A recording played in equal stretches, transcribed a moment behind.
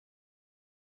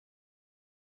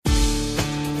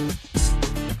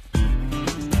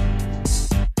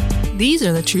These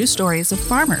are the true stories of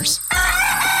farmers,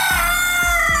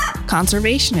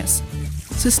 conservationists,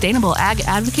 sustainable ag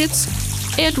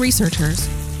advocates, and researchers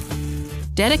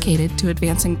dedicated to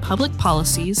advancing public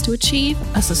policies to achieve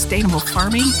a sustainable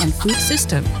farming and food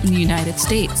system in the United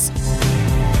States.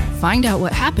 Find out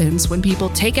what happens when people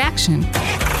take action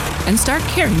and start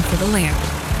caring for the land.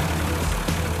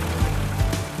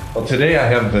 Well, today I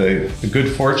have the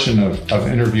good fortune of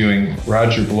interviewing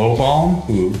Roger Blobaum,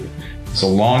 who is a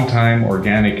longtime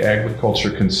organic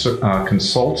agriculture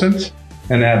consultant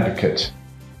and advocate.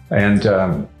 And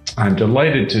I'm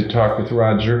delighted to talk with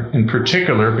Roger in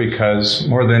particular because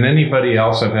more than anybody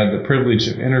else I've had the privilege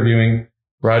of interviewing,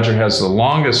 Roger has the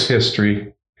longest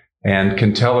history and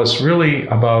can tell us really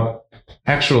about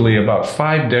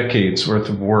 5 decades worth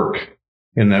of work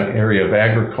in the area of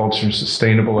agriculture,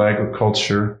 sustainable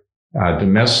agriculture,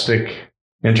 domestic,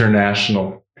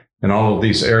 international, and all of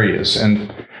these areas.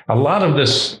 And a lot of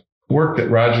this work that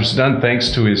Roger's done,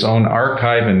 thanks to his own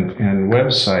archive and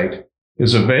website,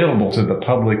 is available to the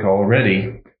public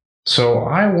already. So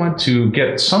I want to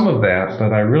get some of that,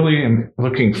 but I really am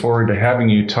looking forward to having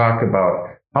you talk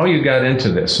about how you got into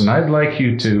this. And I'd like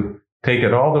you to take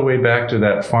it all the way back to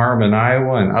that farm in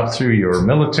Iowa and up through your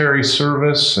military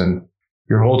service and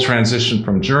your whole transition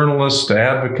from journalist to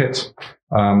advocate.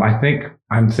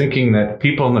 I'm thinking that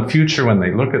people in the future, when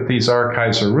they look at these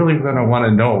archives, are really going to want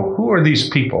to know, who are these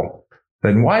people?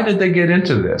 And why did they get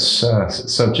into this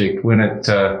subject when it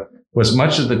was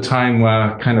much of the time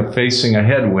kind of facing a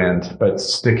headwind, but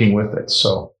sticking with it?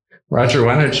 So, Roger,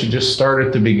 why don't you just start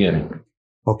at the beginning?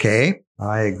 Okay.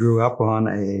 I grew up on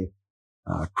a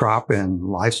crop and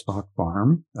livestock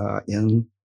farm in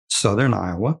southern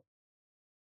Iowa.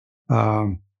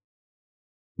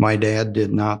 My dad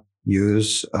did not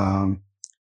use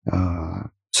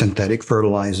synthetic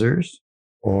fertilizers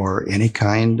or any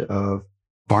kind of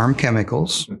farm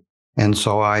chemicals. And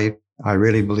so I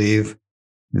really believe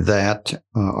that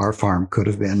our farm could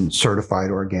have been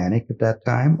certified organic at that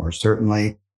time, or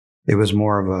certainly it was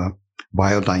more of a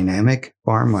biodynamic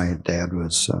farm. My dad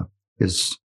was,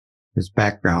 his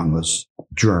background was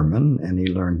German, and he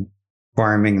learned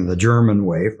farming the German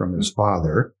way from his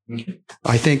father.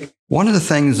 I think one of the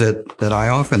things that I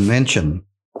often mention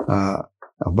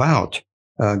about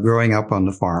growing up on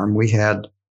the farm, we had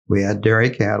dairy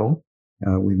cattle.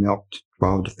 We milked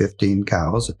 12 to 15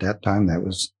 cows. At that time, that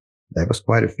was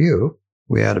quite a few.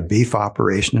 We had a beef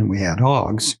operation and we had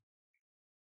hogs.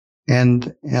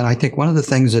 And I think one of the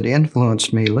things that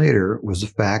influenced me later was the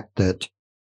fact that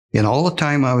in all the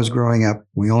time I was growing up,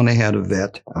 we only had a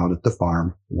vet out at the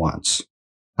farm once.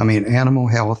 I mean, animal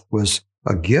health was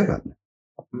a given.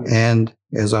 And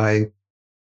as I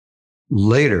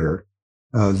later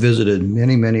visited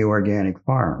many, many organic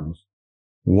farms,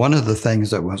 one of the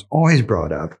things that was always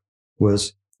brought up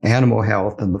was animal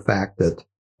health and the fact that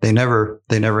they never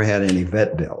had any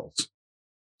vet bills.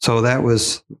 So that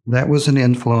was an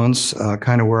influence,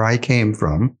 kind of where I came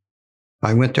from.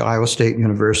 I went to Iowa State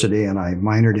University and I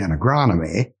minored in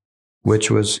agronomy, which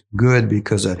was good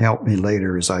because it helped me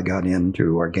later as I got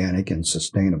into organic and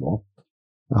sustainable.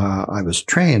 I was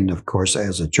trained, of course,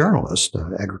 as a journalist,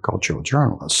 agricultural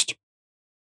journalist.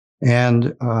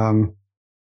 And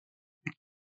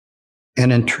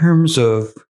in terms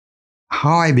of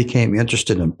how I became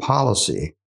interested in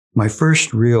policy, my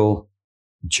first real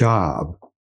job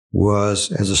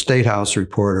was as a State House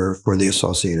reporter for the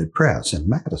Associated Press in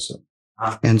Madison.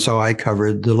 And so I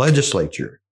covered the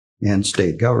legislature and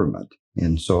state government.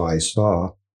 And so I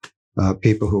saw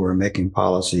people who were making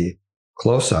policy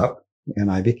close up,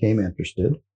 and I became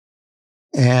interested.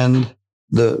 And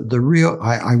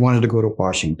I wanted to go to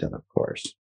Washington, of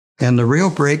course. And the real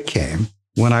break came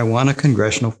when I won a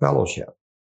congressional fellowship,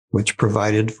 which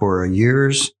provided for a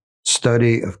year's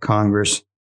study of Congress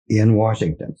in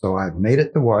Washington. So I've made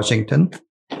it to Washington.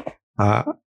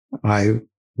 I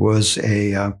was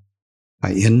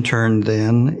I interned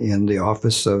then in the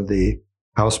office of the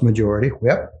House Majority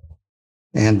Whip,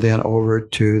 and then over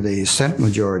to the Senate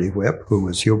Majority Whip, who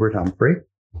was Hubert Humphrey,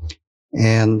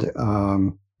 and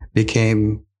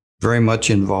became very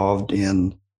much involved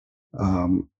in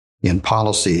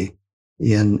policy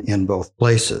in both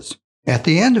places. At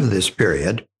the end of this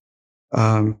period,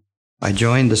 I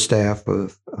joined the staff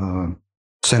of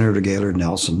Senator Gaylord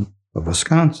Nelson of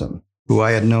Wisconsin, who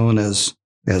I had known as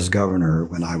governor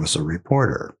when I was a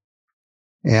reporter.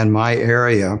 And my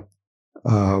area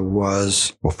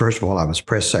was, well, first of all, I was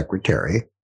press secretary,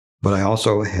 but I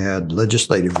also had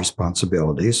legislative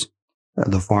responsibilities,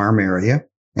 the farm area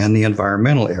and the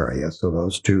environmental area. So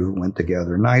those two went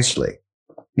together nicely.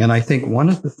 And I think one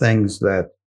of the things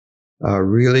that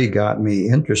really got me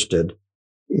interested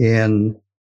in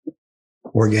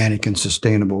organic and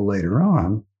sustainable later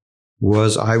on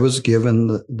was I was given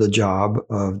the job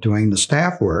of doing the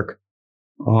staff work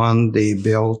on the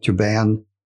bill to ban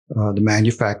the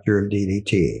manufacture of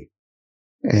DDT.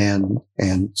 And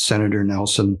Senator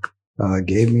Nelson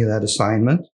gave me that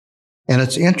assignment. And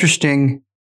it's interesting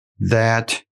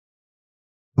that,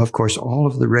 of course, all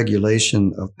of the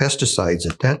regulation of pesticides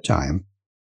at that time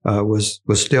was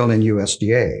still in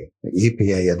USDA. The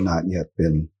EPA had not yet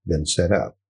been set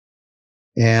up.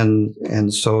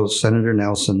 And so Senator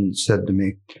Nelson said to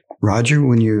me, Roger,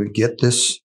 when you get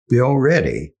this bill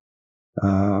ready,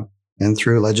 and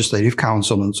through legislative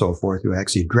counsel and so forth, who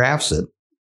actually drafts it,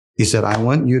 he said, I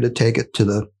want you to take it to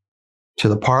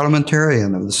the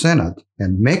parliamentarian of the Senate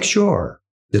and make sure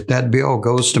that bill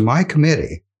goes to my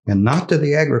committee and not to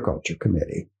the Agriculture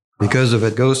Committee. Because if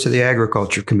it goes to the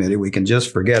Agriculture Committee, we can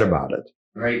just forget about it.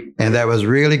 Right. And that was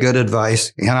really good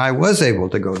advice. And I was able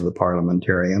to go to the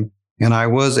parliamentarian, and I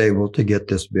was able to get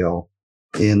this bill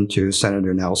into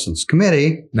Senator Nelson's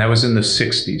committee. And that was in the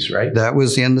 60s, right? That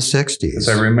was in the 60s. Because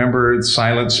I remember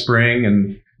Silent Spring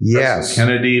and yes, President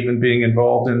Kennedy even being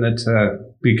involved in it,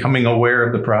 becoming aware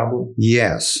of the problem.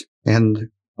 Yes. And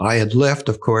I had left,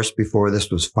 of course, before this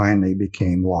was finally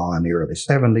became law in the early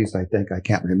 70s, I think. I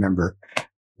can't remember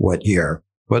what year.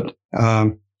 But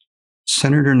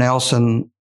Senator Nelson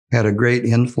had a great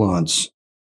influence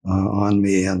on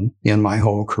me in my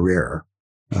whole career.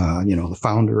 The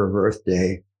founder of Earth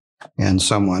Day and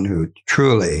someone who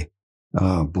truly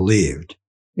believed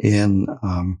in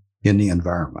the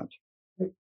environment.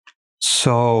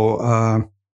 So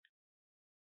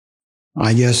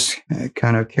I guess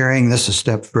kind of carrying this a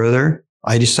step further,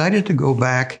 I decided to go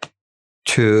back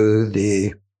to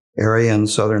the area in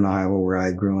southern Iowa where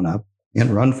I'd grown up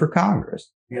and run for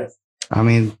Congress. Yes. I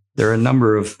mean, there are a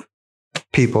number of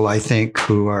people, I think,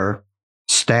 who are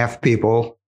staff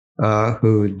people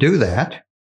who do that.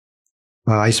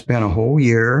 I spent a whole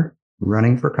year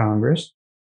running for Congress,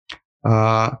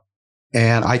 and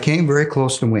I came very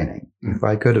close to winning. If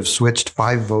I could have switched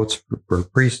 5 votes per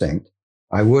precinct,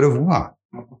 I would have won.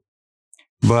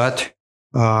 But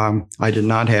I did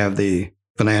not have the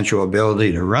financial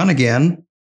ability to run again.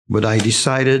 But I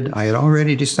had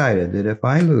already decided that if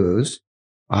I lose,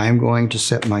 I'm going to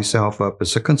set myself up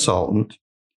as a consultant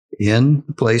in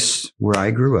the place where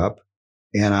I grew up,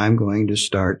 and I'm going to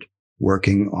start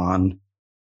working on,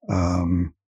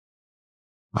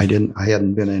 I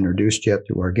hadn't been introduced yet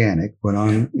to organic, but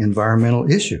on environmental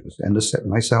issues and to set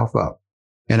myself up.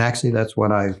 And actually, that's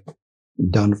what I've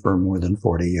done for more than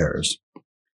 40 years.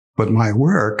 But my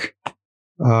work,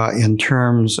 in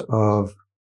terms of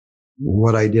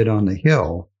what I did on the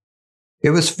Hill,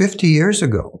 it was 50 years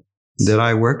ago that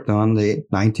I worked on the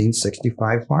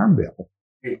 1965 Farm Bill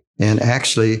and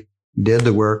actually did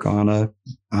the work on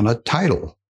a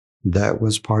title that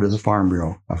was part of the Farm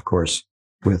Bill, of course,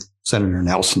 with Senator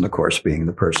Nelson, of course, being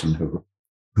the person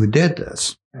who did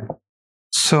this.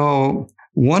 So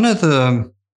one of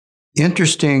the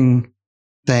interesting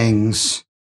things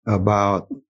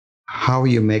about how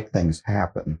you make things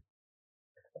happen,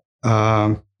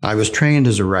 I was trained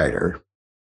as a writer,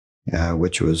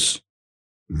 which was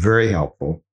very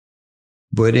helpful.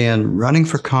 But in running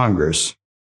for Congress,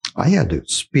 I had to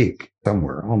speak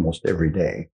somewhere almost every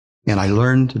day. And I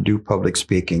learned to do public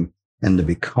speaking and to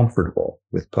be comfortable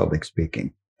with public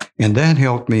speaking. And that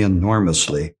helped me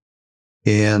enormously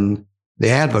in the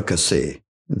advocacy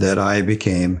that I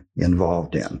became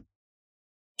involved in.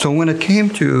 So when it came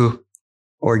to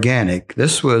organic,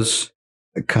 this was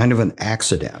kind of an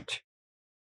accident.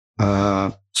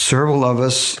 Several of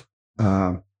us,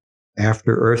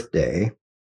 after Earth Day,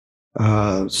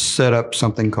 set up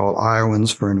something called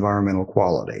Iowans for Environmental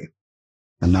Quality,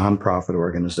 a nonprofit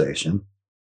organization.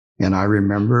 And I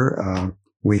remember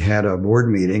we had a board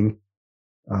meeting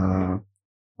on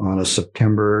a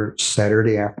September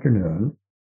Saturday afternoon.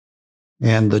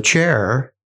 And the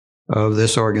chair of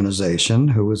this organization,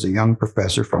 who was a young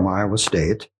professor from Iowa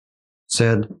State,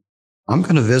 said, I'm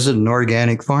going to visit an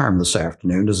organic farm this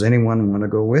afternoon. Does anyone want to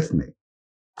go with me?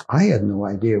 I had no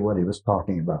idea what he was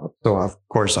talking about. So, of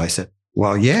course, I said,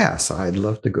 well, yes, I'd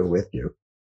love to go with you.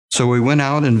 So we went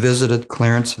out and visited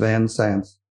Clarence Van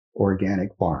Sant's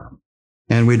organic farm.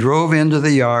 And we drove into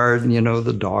the yard, and,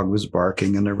 the dog was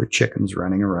barking and there were chickens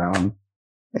running around.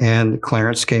 And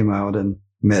Clarence came out and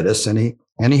met us, and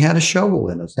he had a shovel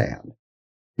in his hand.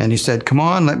 And he said, come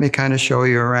on, let me kind of show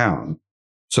you around.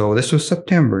 So this was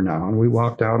September now, and we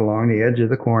walked out along the edge of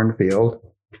the cornfield,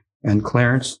 and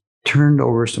Clarence turned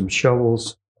over some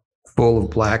shovels full of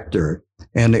black dirt,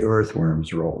 and the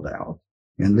earthworms rolled out.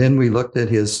 And then we looked at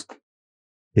his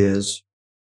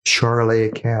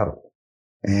Charolais cattle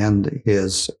and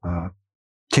his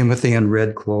Timothy and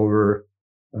red clover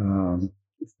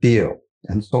field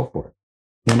and so forth.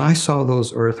 When I saw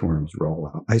those earthworms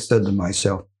roll out, I said to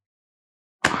myself,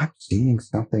 I'm seeing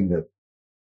something that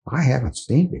I haven't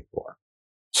seen before.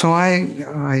 So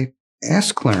I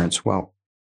asked Clarence, well,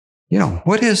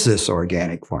 what is this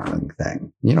organic farming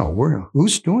thing?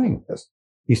 Who's doing this?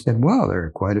 He said, well, there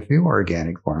are quite a few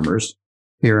organic farmers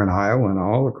here in Iowa and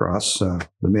all across the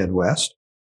Midwest.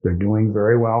 They're doing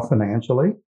very well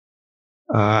financially.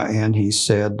 And he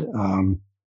said,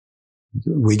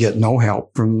 we get no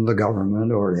help from the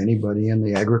government or anybody in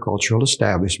the agricultural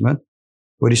establishment.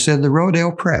 But he said the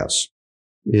Rodale Press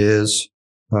is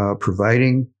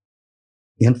providing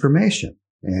information.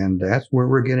 And that's where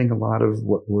we're getting a lot of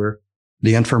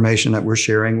the information that we're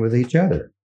sharing with each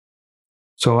other.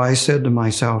 So I said to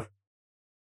myself,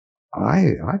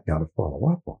 I've got to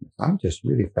follow up on this. I'm just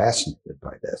really fascinated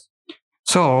by this.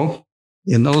 So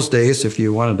in those days, if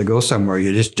you wanted to go somewhere,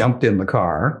 you just jumped in the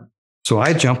car. So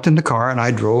I jumped in the car and I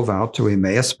drove out to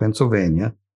Emmaus,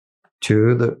 Pennsylvania,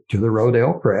 to the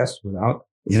Rodale Press without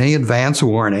any advance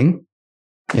warning.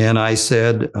 And I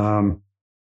said,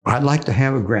 I'd like to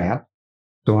have a grant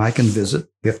so I can visit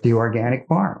 50 organic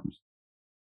farms.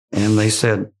 And they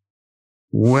said,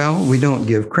 well, we don't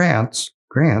give grants,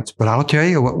 but I'll tell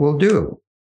you what we'll do.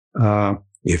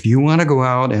 If you want to go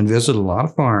out and visit a lot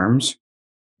of farms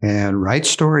and write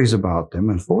stories about them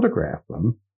and photograph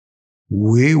them,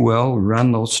 we will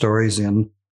run those stories in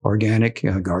Organic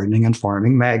Gardening and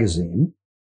Farming magazine.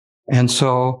 And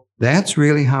so that's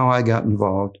really how I got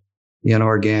involved in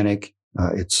organic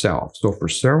itself. So for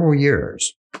several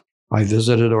years, I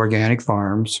visited organic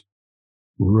farms,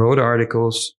 wrote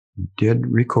articles, did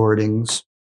recordings,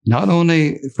 not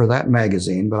only for that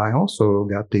magazine, but I also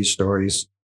got these stories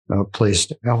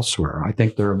placed elsewhere. I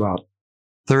think there are about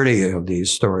 30 of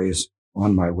these stories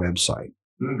on my website.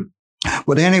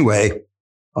 But anyway,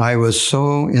 I was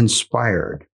so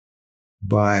inspired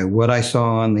by what I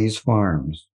saw on these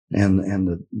farms and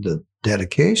the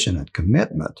dedication and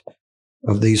commitment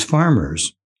of these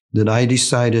farmers that I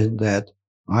decided that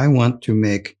I want to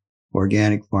make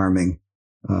organic farming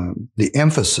the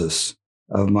emphasis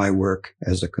of my work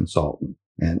as a consultant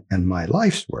and my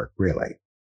life's work, really.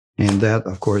 And that,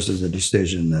 of course, is a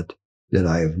decision that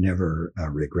I have never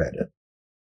regretted.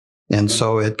 And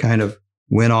so it kind of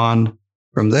went on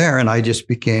from there, and I just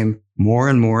became more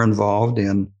and more involved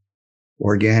in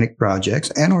organic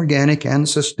projects and organic and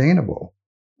sustainable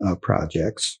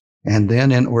projects, and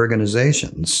then in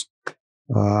organizations.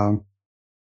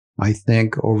 I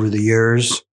think over the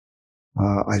years,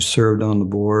 I've served on the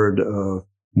board of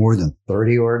more than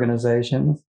 30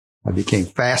 organizations. I became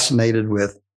fascinated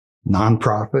with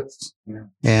nonprofits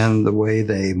and the way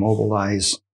they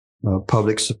mobilize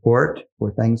public support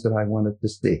for things that I wanted to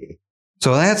see.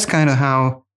 So that's kind of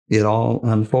how it all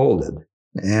unfolded.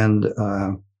 And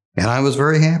I was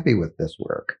very happy with this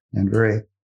work and very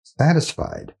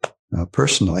satisfied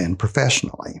personally and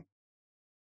professionally.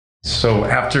 So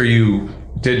after you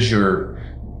did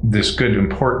this good,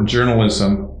 important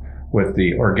journalism with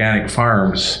the organic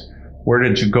farms, where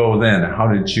did you go then? How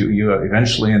did you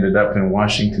eventually ended up in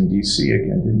Washington, D.C.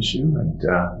 again, didn't you? And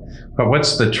but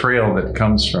what's the trail that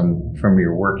comes from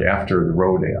your work after the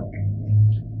Rodale?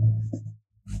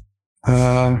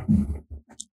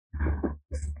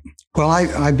 Well,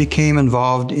 I became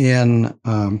involved in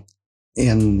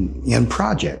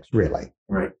projects, really.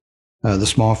 Right. The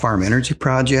Small Farm Energy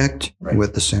Project Right.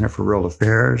 with the Center for Rural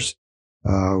Affairs,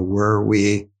 where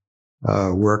we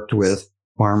worked with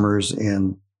farmers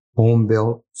in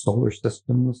home-built solar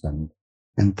systems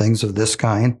and things of this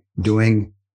kind,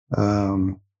 doing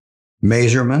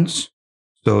measurements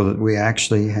so that we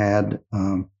actually had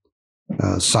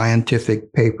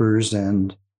scientific papers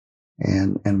and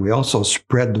we also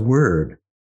spread the word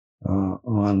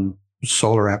on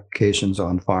solar applications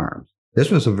on farms.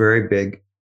 This was a very big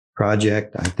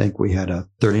project. I think we had a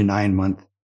 39-month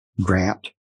grant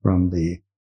from the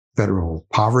Federal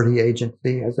Poverty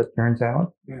Agency, as it turns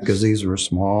out, because these were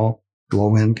small,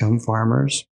 low-income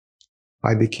farmers.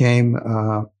 I became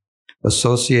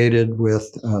associated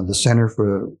with the Center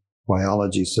for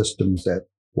Biology Systems at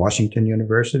Washington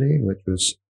University, which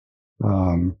was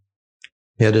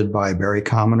headed by Barry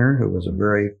Commoner, who was a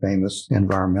very famous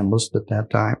environmentalist at that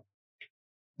time.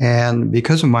 And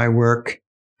because of my work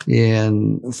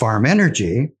in farm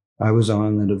energy, I was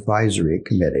on an advisory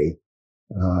committee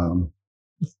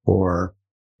for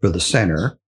the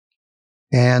center.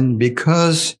 And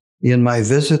because in my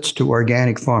visits to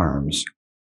organic farms,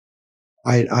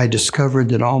 I discovered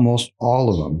that almost all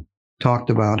of them talked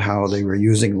about how they were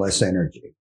using less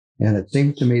energy. And it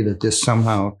seemed to me that this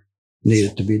somehow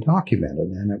needed to be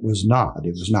documented, and it was not.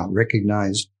 It was not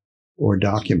recognized or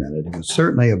documented. It was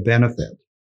certainly a benefit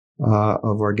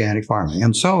of organic farming.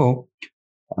 And so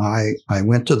I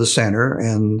went to the center,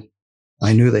 and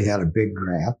I knew they had a big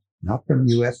grant, not from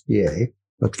USDA,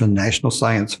 but from the National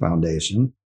Science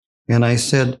Foundation. And I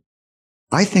said,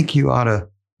 I think you ought to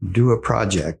do a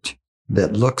project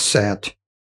that looks at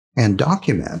and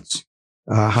documents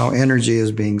how energy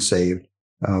is being saved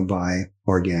by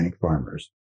organic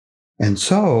farmers. And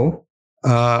so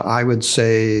I would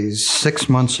say 6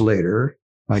 months later,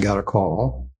 I got a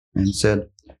call and said,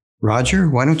 Roger,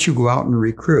 why don't you go out and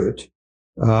recruit?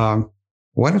 Why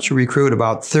don't you recruit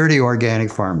about 30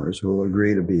 organic farmers who will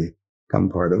agree to become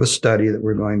part of a study that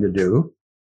we're going to do?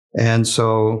 And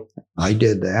so I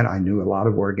did that. I knew a lot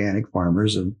of organic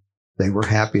farmers, and they were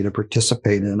happy to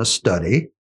participate in a study.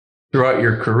 Throughout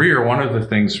your career, one of the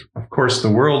things, of course,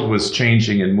 the world was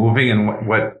changing and moving, and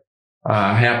what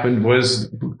happened was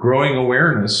growing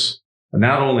awareness,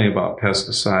 not only about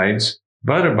pesticides,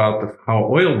 but about how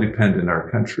oil dependent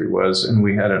our country was. And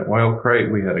we had an oil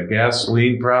crisis, we had a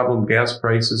gasoline problem, gas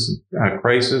prices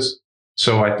crisis.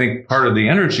 So I think part of the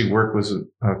energy work was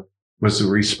a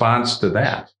response to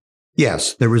that.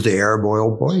 Yes, there was the Arab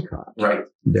oil boycott. Right.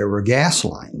 There were gas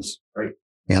lines. Right.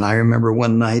 And I remember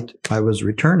one night I was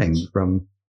returning from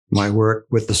my work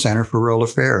with the Center for Rural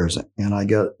Affairs, and I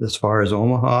got as far as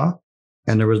Omaha,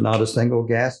 and there was not a single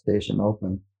gas station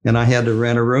open. And I had to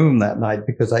rent a room that night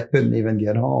because I couldn't even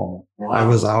get home. Wow. I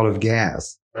was out of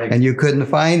gas, right. And you couldn't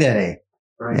find any.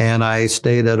 Right. And I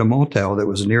stayed at a motel that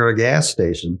was near a gas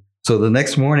station. So the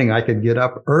next morning I could get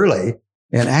up early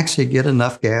and actually get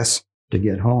enough gas to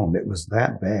get home. It was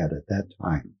that bad at that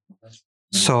time.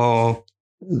 So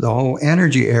the whole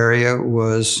energy area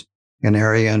was an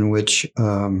area in which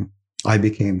I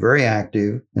became very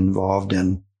active, involved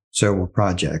in several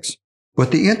projects.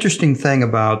 But the interesting thing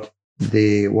about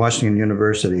the Washington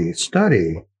University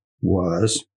study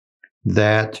was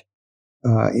that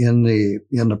in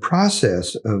the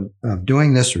process of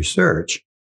doing this research,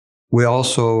 we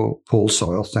also pulled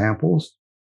soil samples.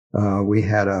 We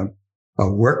had a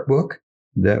workbook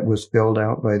that was filled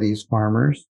out by these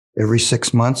farmers every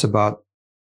 6 months about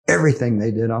everything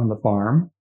they did on the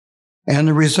farm. And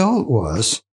the result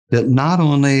was that not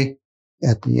only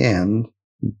at the end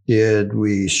did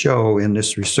we show in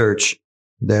this research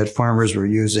that organic farmers were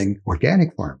using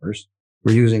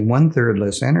 1/3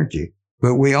 less energy,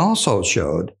 but we also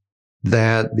showed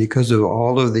that because of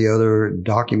all of the other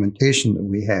documentation that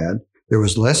we had, there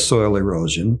was less soil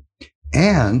erosion,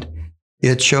 and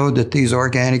it showed that these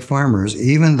organic farmers,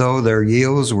 even though their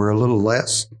yields were a little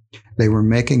less, they were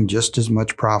making just as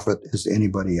much profit as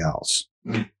anybody else.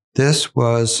 This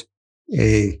was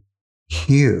a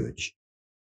huge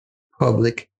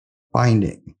public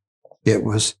finding. It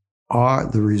was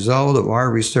the result of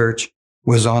our research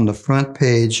was on the front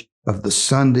page of the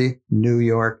Sunday New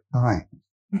York Times.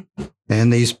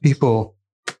 And these people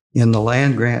in the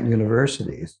land-grant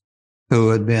universities who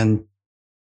had been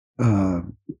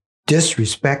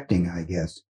disrespecting, I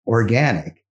guess,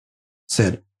 organic,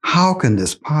 said, how can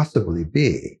this possibly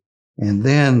be? And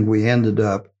then we ended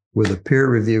up with a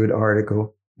peer-reviewed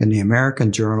article in the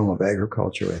American Journal of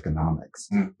Agricultural Economics.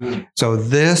 Mm-hmm. So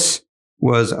this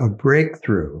was a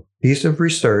breakthrough piece of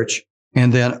research.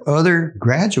 And then other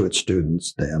graduate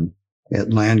students then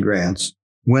at land grants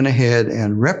went ahead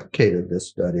and replicated this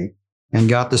study and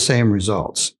got the same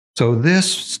results. So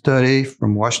this study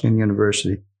from Washington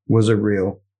University was a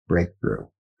real breakthrough.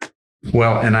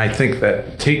 Well, and I think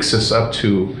that takes us up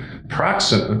to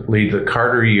approximately the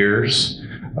Carter years.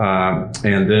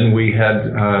 And then we had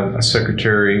a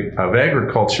Secretary of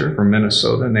Agriculture from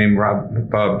Minnesota named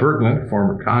Bob Berglund,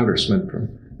 former congressman from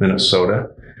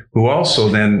Minnesota, who also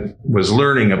then was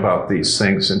learning about these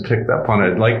things and picked up on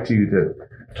it. I'd like you to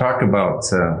talk about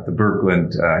the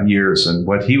Berglund years and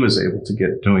what he was able to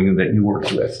get doing and that you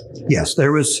worked with. Yes,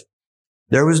 there was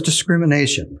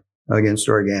discrimination against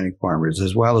organic farmers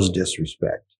as well as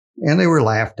disrespect. And they were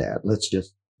laughed at. Let's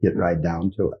just get right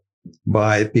down to it,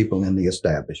 by people in the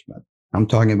establishment. I'm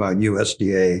talking about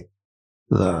USDA,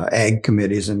 the ag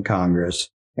committees in Congress,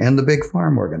 and the big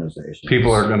farm organizations.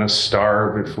 People are going to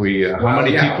starve if we, how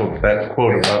many people, that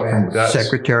quote about from Guts?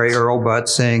 Secretary Earl Butt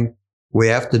saying, we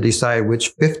have to decide which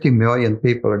 50 million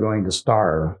people are going to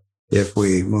starve if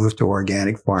we move to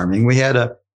organic farming. We had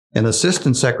an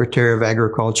assistant secretary of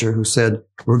agriculture who said,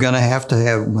 we're going to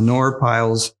have manure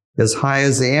piles as high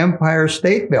as the Empire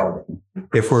State Building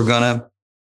if we're going to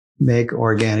make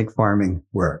organic farming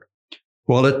work.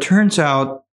 Well, it turns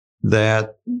out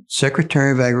that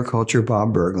Secretary of Agriculture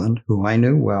Bob Berglund, who I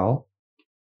knew well,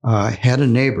 had a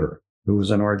neighbor who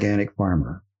was an organic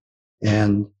farmer.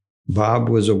 And Bob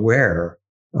was aware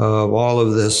of all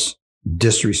of this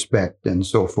disrespect and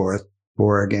so forth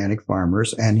for organic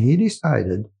farmers. And he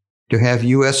decided to have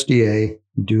USDA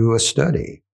do a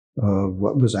study of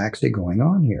what was actually going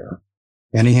on here.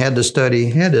 And he had the study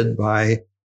headed by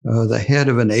the head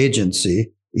of an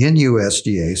agency in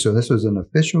USDA. So this was an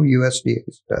official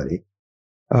USDA study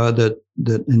that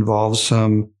involves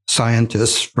some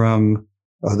scientists from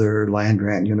other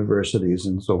land-grant universities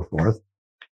and so forth,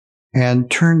 and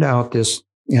turned out this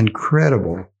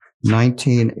incredible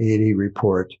 1980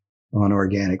 report on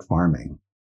organic farming,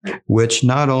 which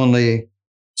not only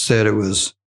said it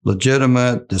was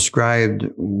legitimate, described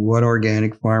what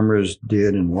organic farmers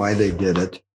did and why they did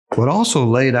it, but also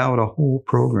laid out a whole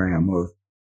program of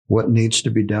what needs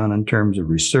to be done in terms of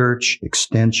research,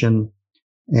 extension,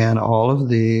 and all of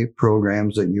the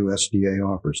programs that USDA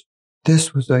offers.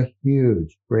 This was a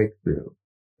huge breakthrough.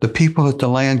 The people at the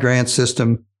land grant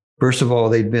system, first of all,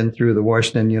 they'd been through the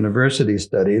Washington University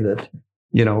study that,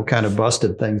 kind of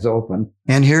busted things open.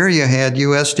 And here you had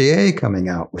USDA coming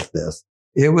out with this.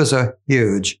 It was a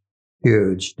huge,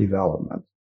 huge development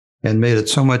and made it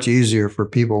so much easier for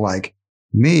people like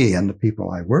me and the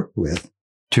people I worked with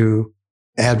to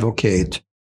advocate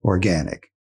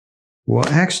organic. Well,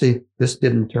 actually, this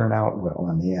didn't turn out well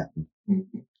in the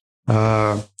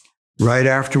end. Right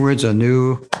afterwards, a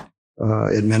new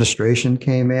administration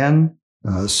came in.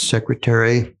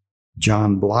 Secretary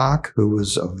John Block, who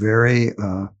was a very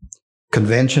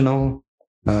conventional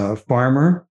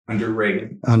farmer. Under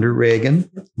Reagan. Under Reagan,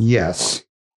 yes.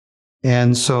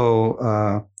 And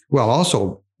so,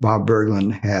 also Bob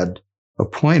Berglund had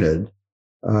appointed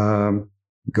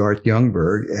Garth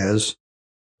Youngberg as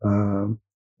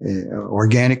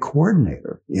organic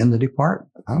coordinator in the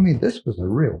department. I mean, this was a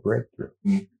real breakthrough.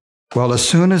 Well, as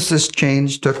soon as this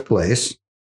change took place,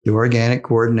 the organic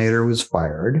coordinator was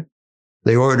fired.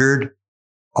 They ordered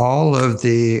all of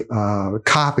the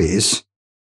copies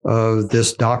of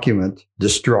this document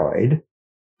destroyed.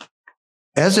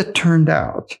 As it turned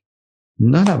out,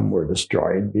 none of them were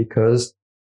destroyed because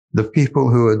the people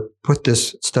who had put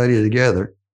this study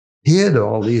together hid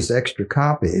all these extra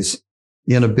copies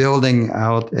in a building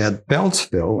out at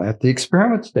Beltsville at the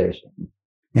experiment station.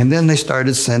 And then they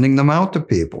started sending them out to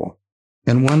people.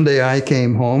 And one day I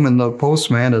came home and the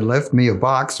postman had left me a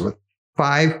box with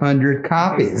 500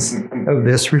 copies of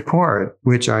this report,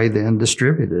 which I then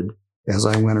distributed as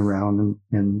I went around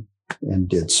and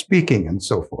did speaking and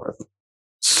so forth.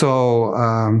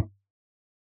 So,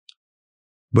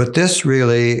 but this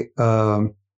really,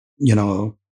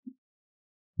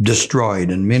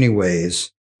 destroyed in many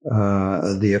ways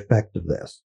the effect of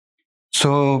this.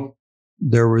 So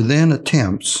there were then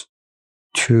attempts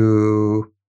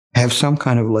to have some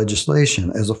kind of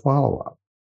legislation as a follow-up.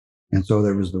 And so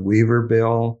there was the Weaver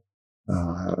bill,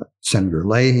 Senator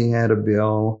Leahy had a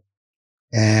bill,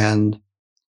 and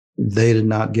they did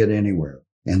not get anywhere.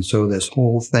 And so this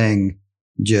whole thing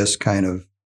just kind of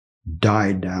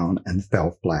died down and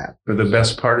fell flat. For the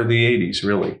best part of the 80s,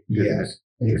 really. Yes,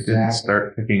 exactly. It didn't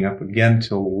start picking up again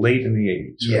till late in the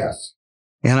 80s. Really. Yes.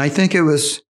 And I think it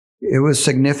was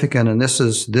significant, and this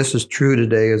is true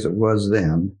today as it was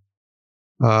then.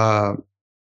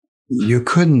 You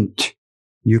couldn't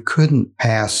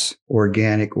pass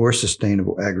organic or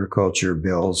sustainable agriculture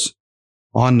bills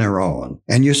on their own,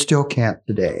 and you still can't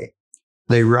today.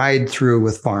 They ride through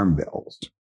with farm bills,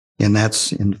 and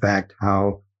that's in fact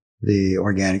how the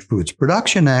Organic Foods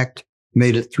Production Act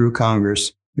made it through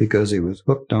Congress, because it was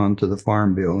hooked onto the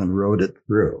farm bill and rode it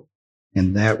through.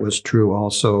 And that was true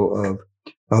also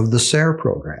of the SARE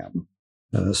program,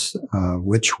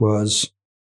 which was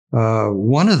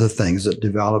one of the things that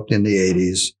developed in the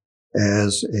 80s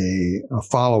as a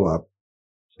follow-up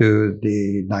to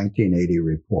the 1980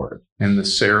 report. And the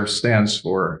SARE stands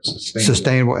for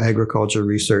Sustainable Agriculture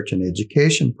Research and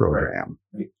Education Program.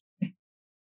 Right.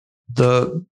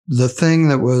 The thing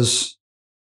that was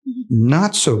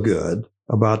not so good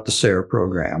about the SARE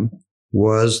program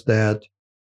was that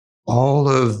all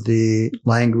of the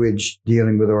language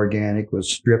dealing with organic was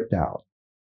stripped out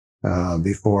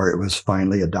before it was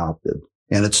finally adopted.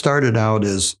 And it started out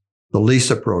as the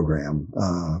LISA program,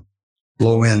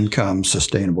 low income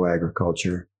sustainable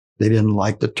agriculture. They didn't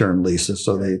like the term LISA,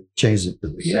 so they changed it to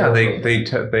the SARE. Yeah,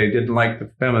 they didn't like the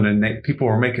feminine name. People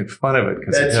were making fun of it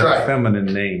because it had a feminine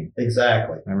name.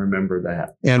 Exactly. I remember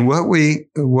that. And what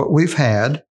we've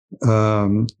had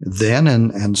then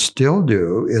and still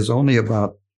do is only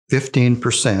about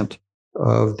 15%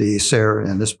 of the SARE,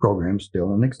 and this program is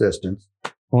still in existence,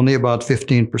 only about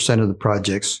 15% of the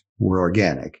projects were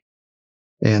organic.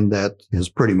 And that has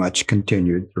pretty much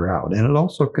continued throughout. And it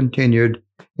also continued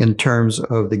in terms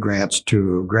of the grants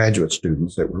to graduate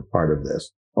students that were part of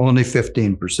this. Only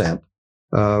 15%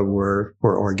 were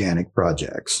for organic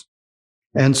projects.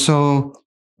 And so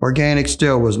organic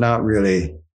still was not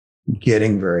really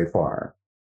getting very far.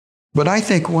 But I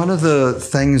think one of the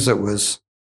things that was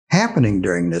happening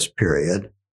during this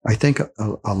period, I think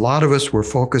a lot of us were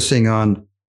focusing on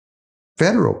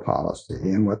federal policy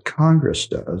and what Congress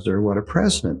does or what a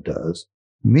president does.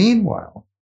 Meanwhile,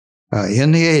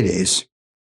 in the 80s,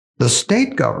 the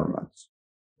state governments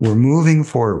were moving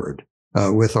forward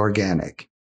with organic.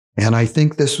 And I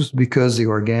think this was because the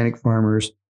organic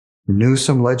farmers knew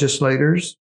some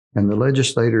legislators, and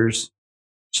the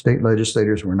state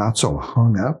legislators were not so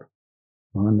hung up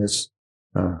on this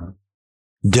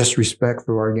disrespect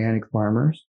for organic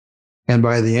farmers. And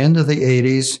by the end of the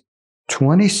 80s,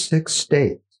 26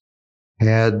 states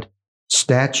had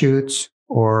statutes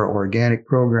or organic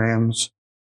programs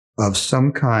of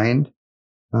some kind.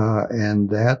 And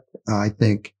that, I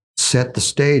think, set the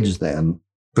stage then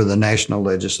for the national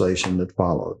legislation that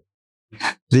followed.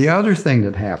 The other thing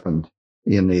that happened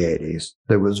in the 80s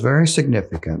that was very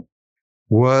significant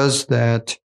was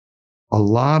that a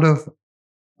lot of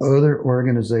other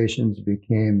organizations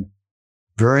became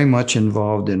very much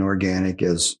involved in organic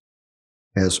as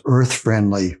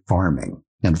earth-friendly farming,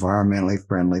 environmentally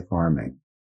friendly farming.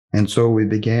 And so we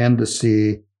began to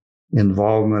see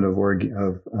involvement of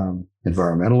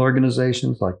environmental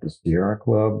organizations like the Sierra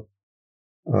Club,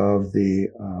 of the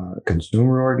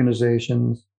consumer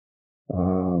organizations,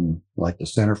 like the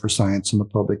Center for Science and the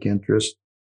Public Interest,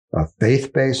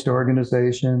 faith-based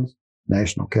organizations,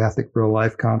 National Catholic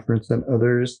Pro-Life Conference, and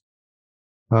others.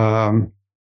 And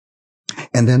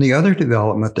then the other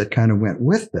development that kind of went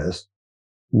with this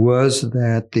was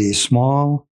that the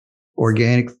small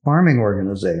organic farming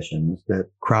organizations that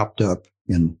cropped up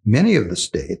in many of the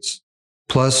states,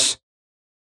 plus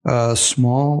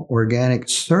small organic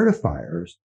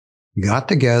certifiers, got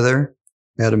together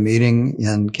at a meeting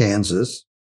in Kansas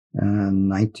in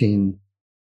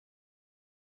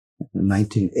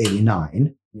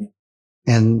 1989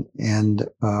 and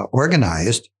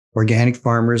organized Organic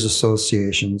Farmers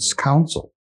Association's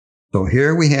Council. So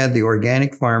here we had the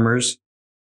organic farmers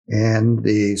and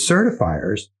the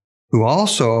certifiers, who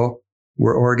also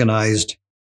were organized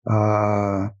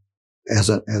as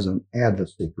an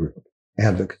advocacy group.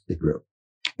 And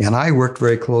I worked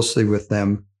very closely with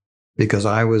them because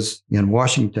I was in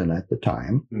Washington at the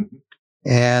time,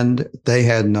 and they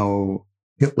had no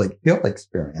hill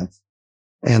experience.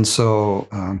 And so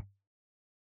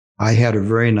I had a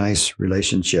very nice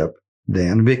relationship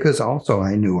then, because also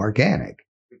I knew organic.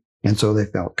 And so they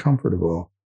felt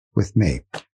comfortable with me.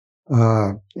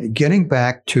 Getting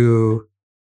back to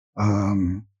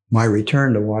my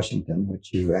return to Washington,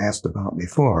 which you asked about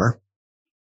before,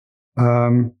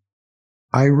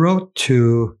 I wrote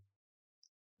to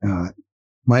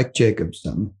Mike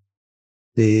Jacobson,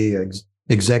 the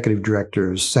executive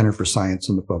director of Center for Science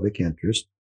and the Public Interest,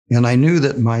 and I knew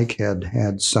that Mike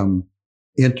had some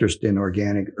interest in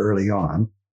organic early on,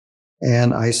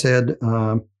 and I said,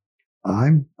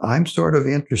 I'm sort of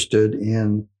interested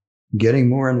in getting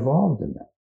more involved in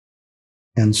that.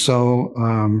 And so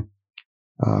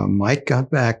Mike got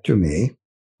back to me.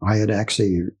 I had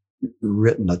actually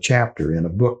written a chapter in a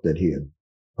book that he had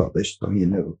published, so he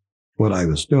knew what I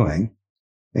was doing.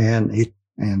 And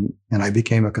I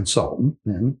became a consultant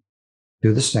then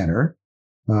to the center,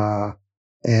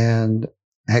 and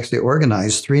actually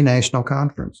organized 3 national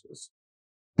conferences.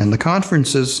 And the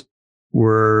conferences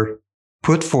were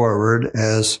put forward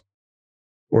as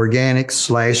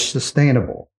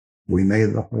organic/sustainable. We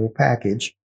made the whole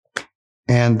package.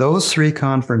 And those 3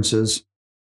 conferences,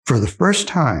 for the first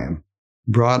time,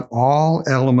 brought all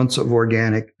elements of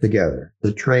organic together: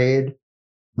 the trade,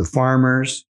 the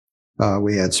farmers.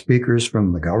 We had speakers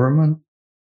from the government.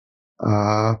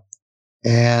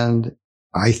 And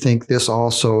I think this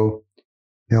also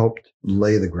helped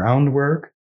lay the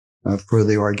groundwork for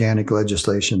the organic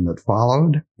legislation that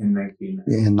followed in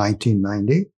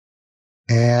 1990,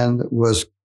 and was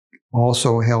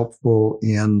also helpful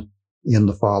in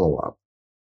the follow-up.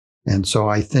 And so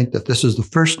I think that this is the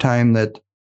first time that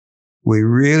we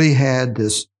really had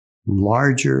this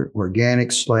larger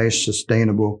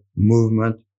organic/sustainable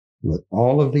movement with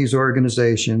all of these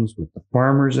organizations, with the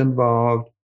farmers involved,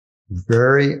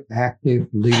 very active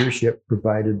leadership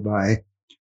provided by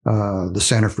the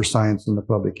Center for Science and the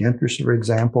Public Interest, for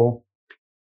example.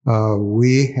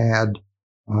 We had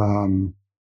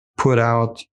put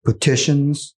out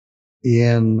petitions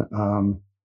in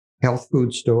health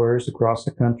food stores across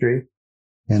the country,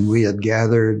 and we had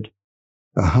gathered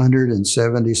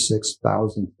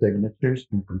 176,000 signatures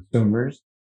from consumers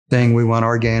saying we want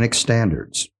organic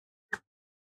standards.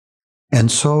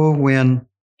 And so when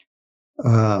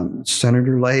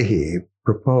Senator Leahy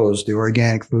proposed the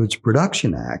Organic Foods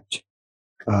Production Act,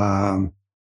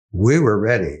 we were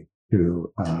ready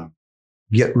to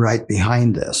get right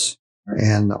behind this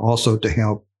and also to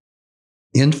help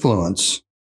influence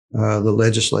the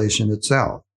legislation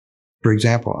itself. For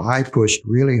example, I pushed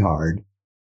really hard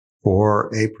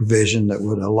for a provision that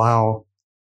would allow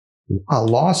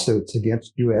lawsuits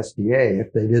against USDA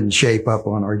if they didn't shape up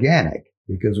on organic,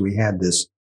 because we had this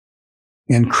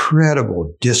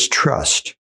incredible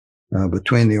distrust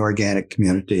between the organic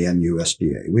community and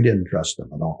USDA. We didn't trust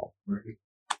them at all. Right.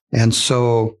 And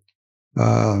so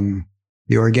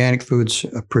the Organic Foods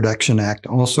Production Act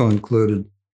also included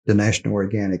the National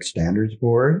Organic Standards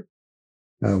Board,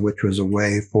 which was a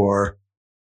way for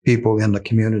people in the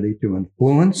community to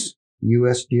influence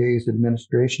USDA's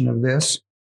administration of this.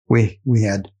 We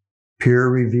had peer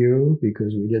review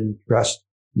because we didn't trust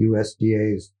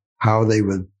USDA's how they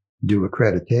would do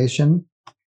accreditation.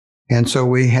 And so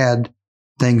we had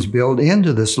things built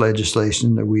into this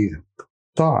legislation that we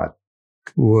thought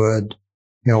would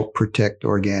help protect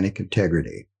organic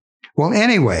integrity. Well,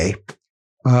 anyway,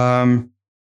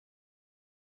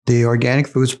 the Organic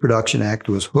Foods Production Act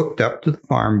was hooked up to the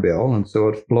Farm Bill, and so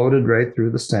it floated right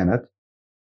through the Senate.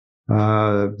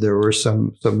 There were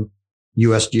some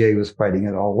USDA was fighting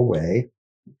it all the way,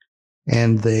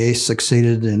 and they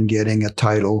succeeded in getting a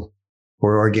title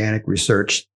for organic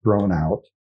research thrown out,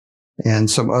 and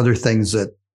some other things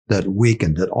that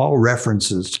weakened it. All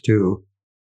references to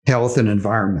health and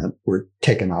environment were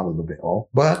taken out of the bill,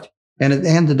 and it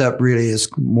ended up really as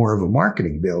more of a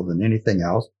marketing bill than anything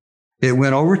else. It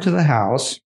went over to the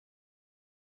House,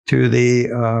 to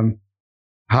the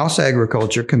House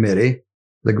Agriculture Committee,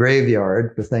 the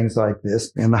graveyard for things like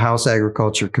this, and the House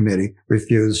Agriculture Committee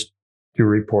refused to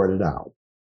report it out.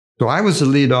 So I was the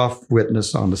lead-off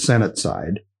witness on the Senate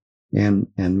side, and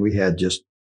we had just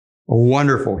a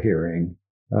wonderful hearing,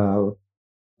 and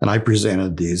I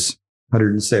presented these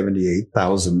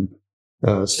 178,000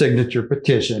 signature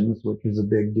petitions, which was a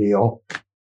big deal.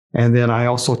 And then I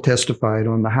also testified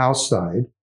on the House side,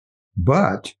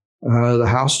 but the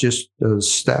House just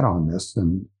sat on this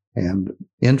and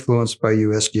influenced by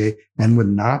USDA and would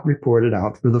not report it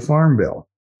out for the Farm Bill.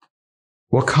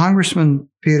 Well, Congressman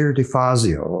Peter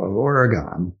DeFazio of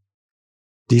Oregon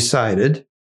decided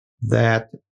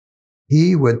that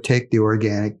he would take the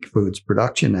Organic Foods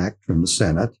Production Act from the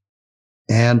Senate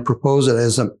and propose it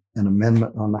as an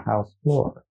amendment on the House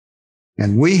floor.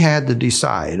 And we had to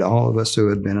decide, all of us who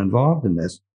had been involved in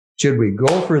this, should we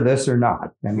go for this or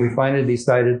not? And we finally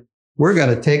decided we're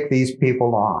going to take these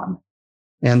people on.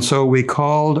 And so we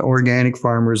called organic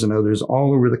farmers and others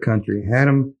all over the country, had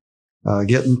them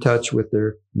get in touch with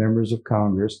their members of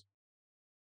Congress.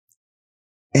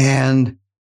 And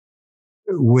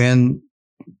when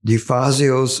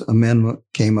DeFazio's amendment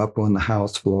came up on the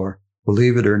House floor,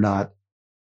 believe it or not,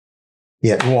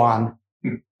 it won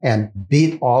and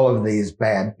beat all of these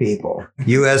bad people.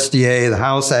 USDA, the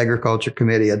House Agriculture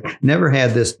Committee had never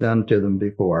had this done to them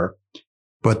before.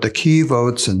 But the key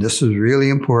votes, and this is really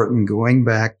important, going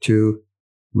back to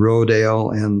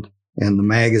Rodale and the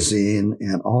magazine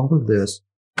and all of this,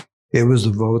 it was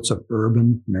the votes of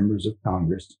urban members of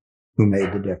Congress who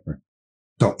made the difference.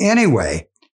 So anyway,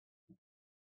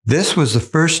 this was the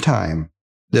first time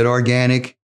that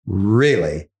organic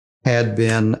really had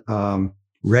been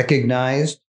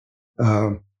recognized,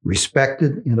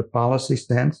 respected in a policy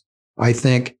sense. I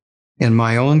think in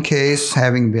my own case,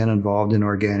 having been involved in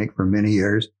organic for many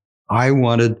years, I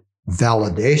wanted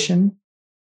validation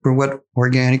for what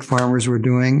organic farmers were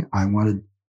doing. I wanted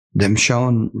them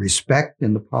shown respect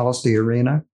in the policy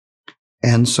arena.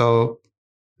 And so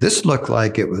this looked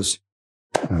like it was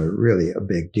really a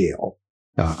big deal.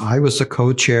 I was the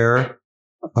co-chair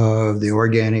of the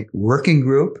Organic Working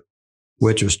Group,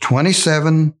 which was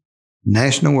 27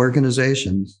 national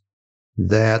organizations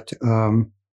that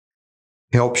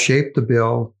helped shape the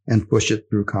bill and push it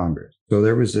through Congress. So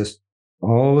there was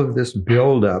all of this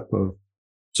buildup of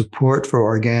support for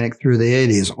organic through the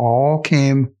 80s, all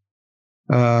came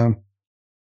down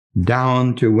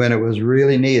to when it was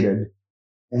really needed,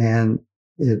 and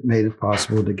it made it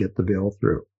possible to get the bill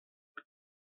through.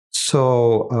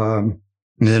 So, and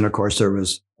then of course there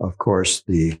was,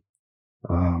 the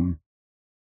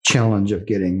challenge of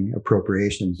getting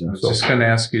appropriations. I And was so just going to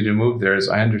ask you to move there. As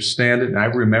I understand it, and I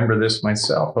remember this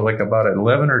myself, like about an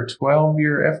 11 or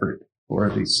 12-year effort for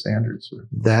these standards.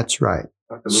 that's right.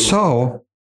 So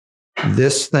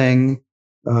this thing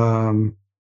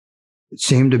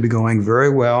seemed to be going very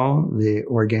well. The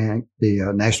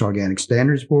National Organic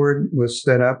Standards Board was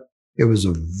set up. It was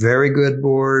a very good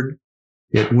board.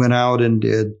 It went out and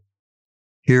did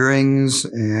hearings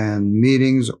and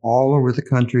meetings all over the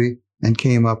country and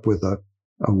came up with a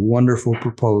wonderful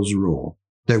proposed rule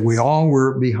that we all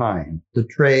were behind. The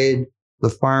trade, the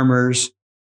farmers,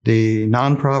 the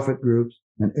nonprofit groups,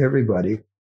 and everybody.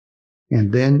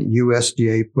 And then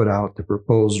USDA put out the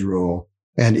proposed rule,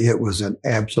 and it was an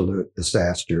absolute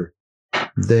disaster.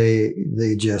 They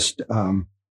just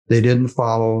they didn't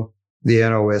follow the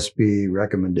NOSB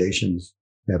recommendations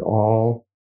at all.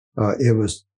 It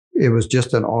was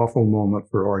just an awful moment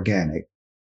for organic.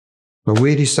 So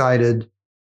we decided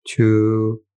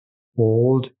to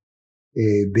hold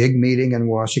a big meeting in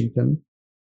Washington.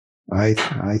 I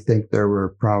think there were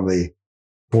probably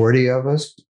 40 of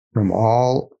us from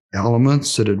all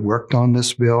elements that had worked on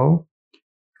this bill.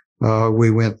 We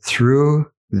went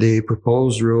through the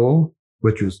proposed rule,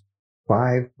 which was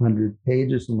 500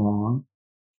 pages long,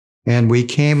 and we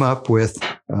came up with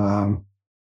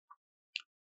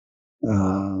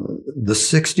the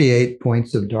 68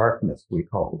 points of darkness, we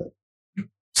called it.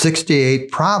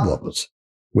 68 problems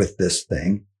with this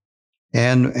thing.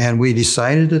 And we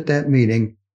decided at that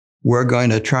meeting, we're going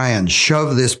to try and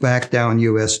shove this back down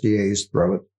USDA's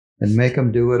throat and make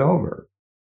them do it over.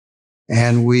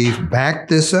 And we've backed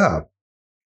this up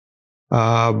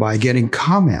by getting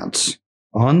comments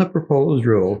on the proposed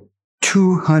rule,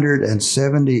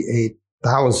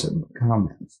 278,000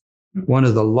 comments, one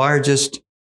of the largest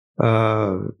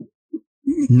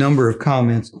number of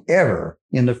comments ever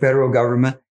in the federal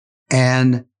government.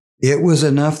 And it was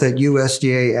enough that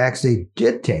USDA actually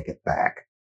did take it back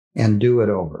and do it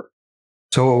over.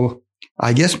 So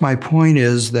I guess my point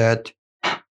is that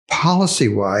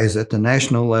policy-wise, at the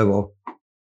national level,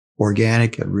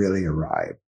 organic had really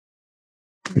arrived.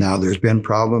 Now, there's been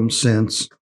problems since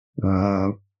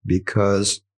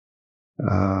because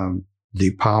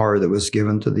the power that was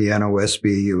given to the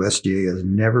NOSB, USDA has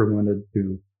never wanted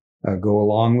to go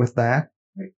along with that.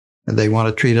 And they want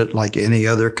to treat it like any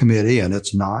other committee, and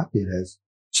it's not. It has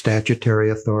statutory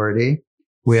authority.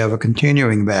 We have a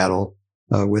continuing battle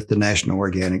with the National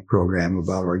Organic Program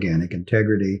about organic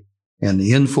integrity and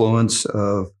the influence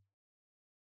of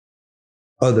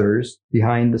others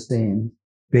behind the scenes,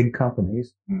 big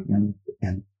companies and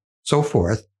so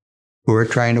forth, who are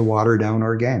trying to water down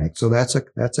organic. So that's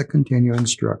a continuing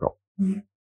struggle. Mm-hmm.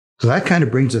 So that kind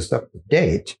of brings us up to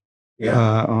date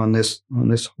on this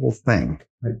whole thing.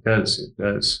 It does.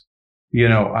 You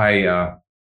know, I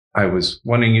was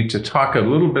wanting you to talk a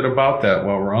little bit about that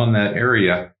while we're on that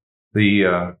area.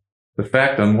 The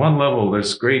fact on one level,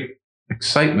 there's great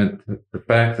excitement, the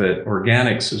fact that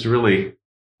organics is really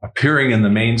appearing in the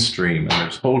mainstream, and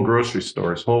there's whole grocery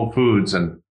stores, Whole Foods,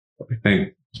 and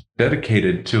everything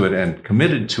dedicated to it and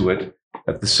committed to it.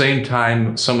 At the same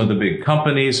time, some of the big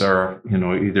companies are,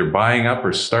 either buying up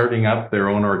or starting up their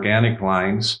own organic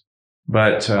lines.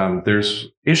 But there's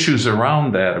issues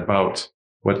around that about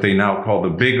what they now call the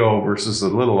big O versus the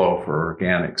little O for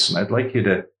organics. And I'd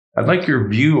like your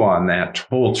view on that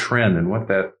whole trend and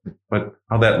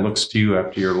how that looks to you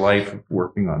after your life of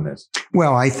working on this.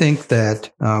 Well, I think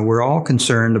that we're all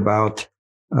concerned about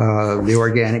the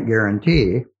organic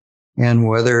guarantee and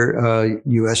whether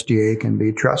USDA can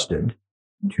be trusted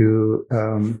to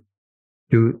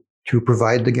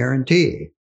provide the guarantee.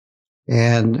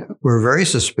 And we're very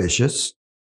suspicious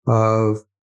of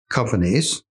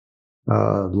companies,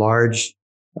 large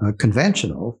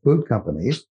conventional food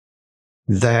companies,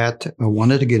 that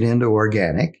wanted to get into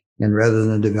organic, and rather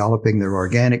than developing their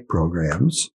organic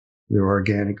programs, their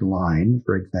organic line,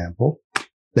 for example,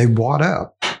 they bought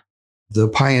up the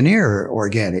pioneer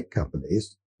organic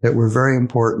companies that were very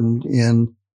important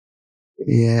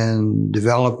in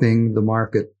developing the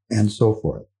market and so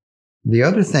forth. The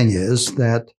other thing is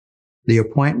that the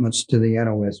appointments to the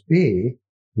NOSB,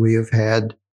 we have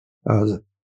had a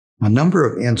number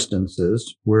of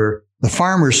instances where the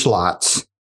farmer slots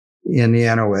in the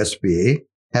NOSB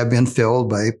have been filled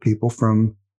by people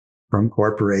from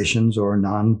corporations or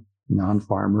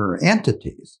non-farmer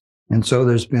entities. And so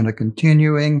there's been a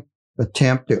continuing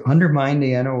attempt to undermine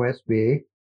the NOSB.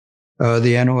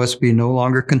 The NOSB no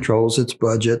longer controls its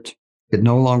budget. It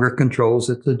no longer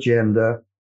controls its agenda.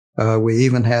 We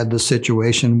even had the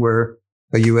situation where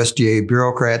a USDA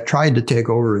bureaucrat tried to take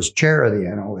over as chair of the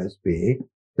NOSB.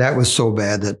 that was so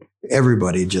bad that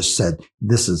everybody just said,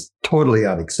 this is totally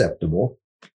unacceptable.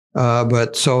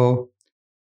 But so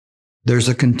there's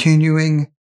a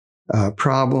continuing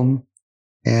problem.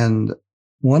 And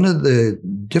one of the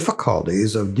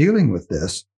difficulties of dealing with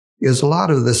this is a lot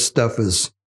of this stuff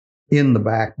is in the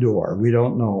back door. We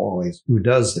don't know always who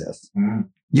does this. Mm.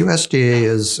 USDA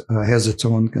has its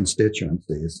own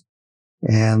constituencies,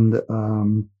 and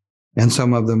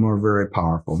some of them are very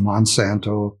powerful.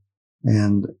 Monsanto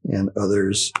and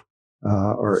others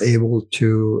are able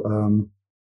to,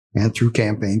 and through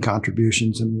campaign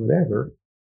contributions and whatever,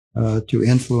 to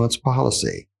influence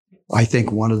policy. I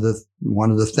think one of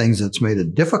the things that's made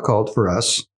it difficult for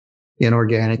us in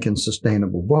organic and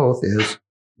sustainable both is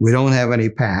we don't have any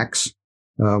PACs.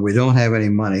 We don't have any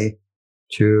money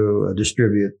to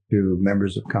distribute to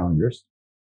members of Congress.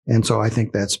 And so I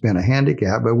think that's been a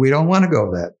handicap, but we don't want to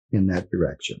go in that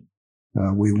direction.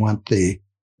 We want the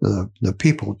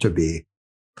people to be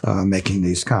making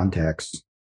these contacts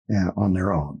on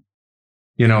their own.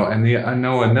 You know, and I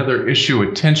know another issue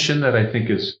of tension that I think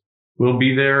will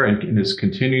be there and is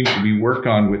continuing to be worked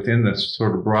on within this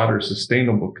sort of broader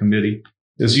sustainable committee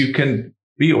is you can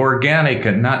be organic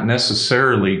and not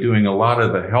necessarily doing a lot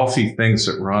of the healthy things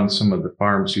that were on some of the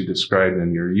farms you described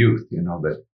in your youth, you know,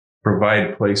 that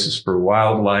provide places for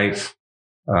wildlife,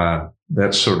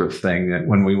 that sort of thing. That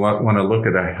when we want to look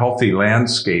at a healthy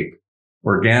landscape,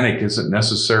 organic isn't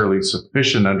necessarily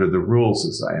sufficient under the rules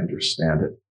as I understand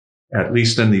it, at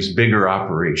least in these bigger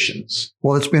operations.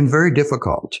 Well, it's been very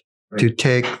difficult to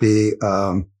take the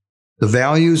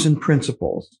values and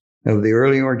principles of the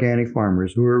early organic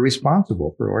farmers who were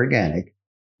responsible for organic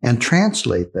and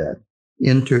translate that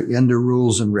into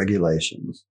rules and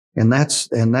regulations. And that's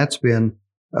been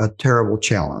a terrible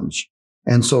challenge.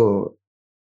 And so,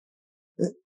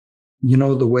 you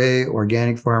know, the way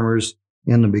organic farmers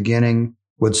in the beginning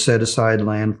would set aside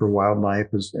land for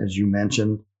wildlife, as you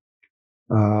mentioned,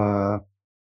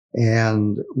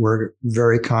 and we're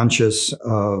very conscious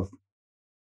of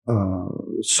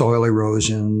soil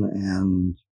erosion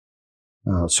and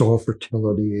soil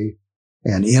fertility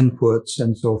and inputs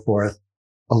and so forth.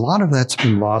 A lot of that's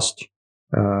been lost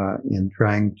in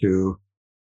trying to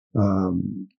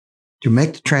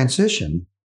make the transition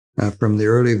from the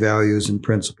early values and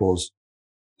principles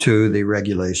to the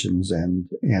regulations and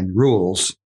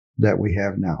rules that we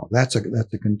have now. That's a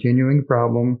continuing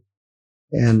problem,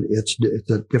 and it's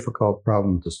a difficult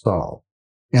problem to solve.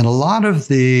 And a lot of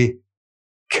the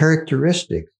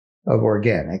characteristics of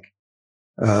organic,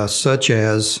 such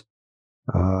as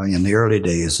in the early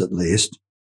days at least,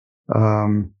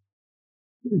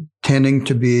 tending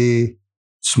to be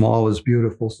small is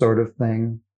beautiful sort of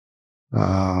thing,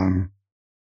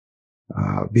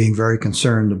 being very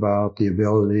concerned about the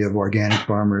ability of organic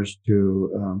farmers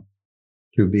to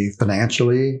be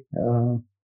financially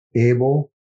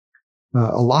able.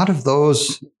 A lot of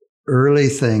those early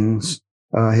things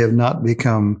have not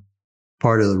become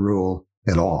part of the rule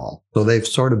at all. So they've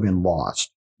sort of been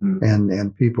lost. Mm.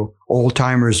 And people, old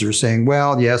timers are saying,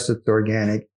 well, yes, it's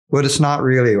organic, but it's not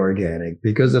really organic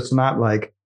because it's not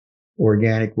like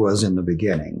organic was in the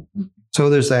beginning. Mm.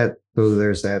 So there's that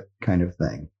kind of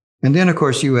thing. And then, of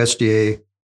course, USDA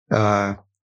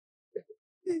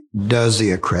does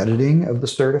the accrediting of the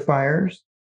certifiers.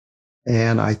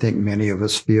 And I think many of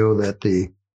us feel that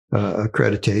the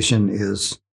accreditation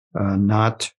is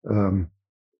not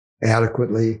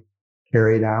adequately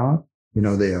carried out. You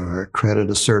know, they are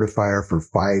accredit a certifier for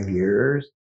 5 years,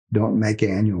 don't make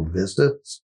annual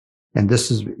visits. And this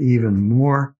is even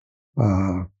more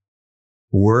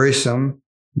worrisome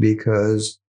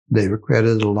because they've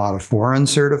accredited a lot of foreign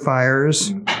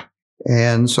certifiers.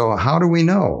 And so how do we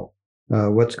know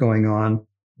what's going on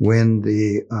when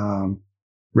the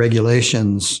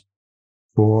regulations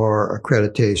for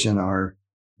accreditation are,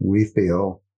 we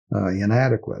feel,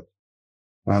 inadequate?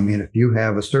 I mean, if you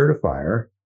have a certifier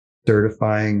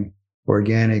certifying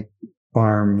organic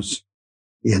farms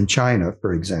in China,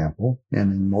 for example,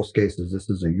 and in most cases, this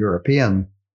is a European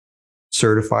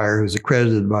certifier who's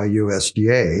accredited by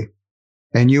USDA,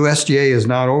 and USDA is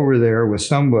not over there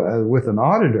with an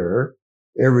auditor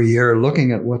every year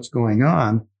looking at what's going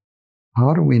on,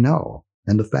 how do we know?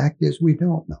 And the fact is, we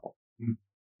don't know. Mm-hmm.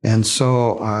 And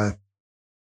so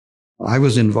I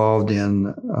was involved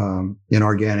in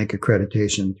organic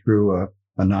accreditation through a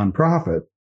nonprofit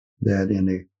that in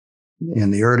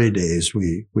the early days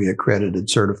we accredited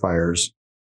certifiers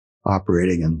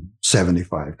operating in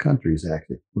 75 countries,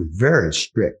 actually, with very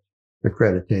strict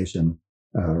accreditation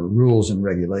rules and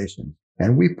regulations.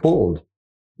 And we pulled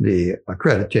the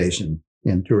accreditation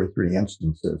in 2 or 3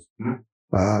 instances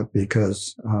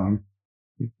because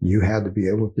you had to be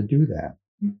able to do that.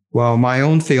 Well, my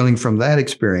own feeling from that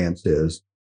experience is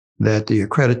that the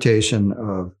accreditation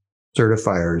of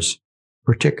certifiers,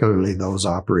 particularly those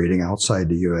operating outside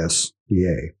the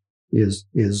USDA, is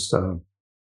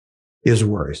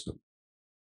worrisome.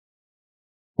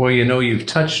 Well, you've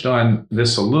touched on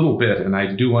this a little bit, and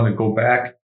I do want to go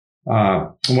back.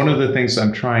 One of the things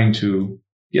I'm trying to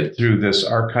get through this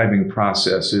archiving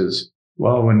process is,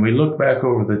 well, when we look back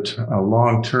over the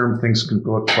long term, things can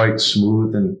go quite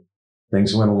smooth and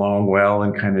things went along well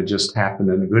and kind of just happened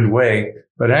in a good way.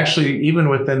 But actually, even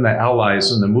within the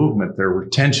allies and the movement, there were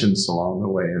tensions along the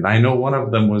way. And I know one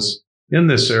of them was in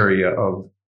this area of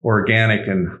organic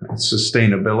and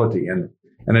sustainability. And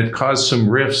it caused some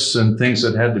rifts and things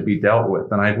that had to be dealt with.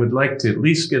 And I would like to at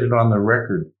least get it on the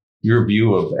record, your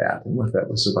view of that and what that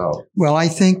was about. Well, I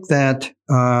think that,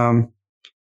 I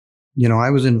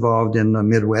was involved in the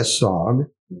Midwest SOG,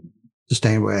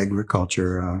 Sustainable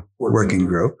Agriculture Working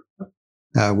Group,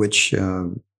 which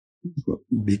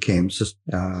became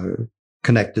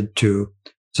connected to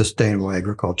Sustainable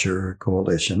Agriculture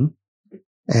Coalition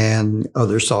and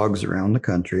other SOGs around the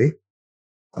country.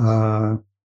 And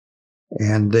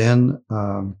then,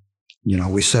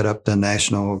 we set up the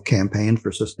National Campaign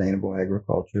for Sustainable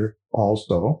Agriculture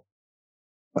also.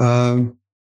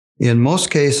 In most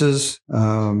cases,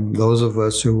 those of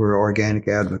us who were organic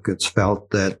advocates felt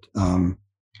that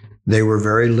they were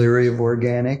very leery of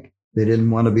organic. They didn't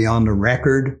want to be on the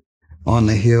record on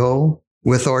the Hill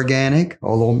with organic,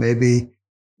 although maybe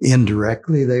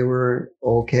indirectly they were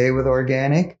okay with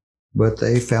organic, but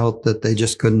they felt that they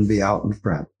just couldn't be out in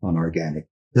front on organic.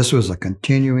 This was a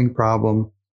continuing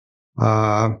problem.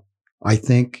 I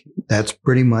think that's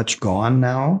pretty much gone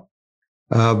now.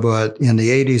 But in the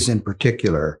 80s in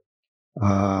particular,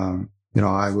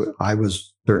 I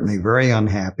was certainly very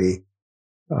unhappy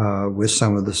with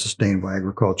some of the sustainable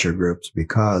agriculture groups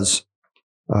because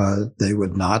they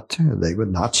would not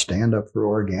stand up for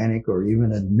organic or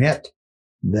even admit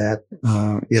that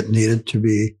it needed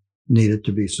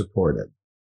to be supported.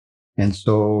 And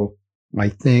so I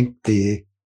think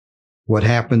what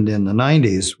happened in the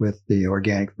 90s with the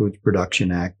Organic Foods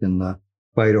Production Act and the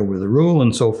fight over the rule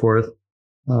and so forth,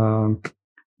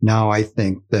 now I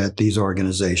think that these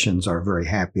organizations are very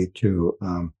happy to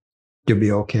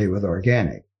be okay with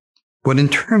organic. But in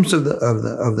terms of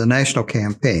the national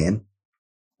campaign,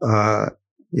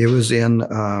 it was in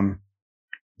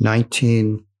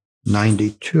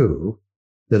 1992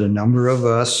 that a number of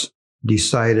us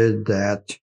decided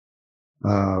that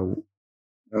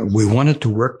we wanted to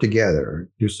work together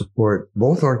to support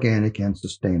both organic and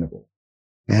sustainable.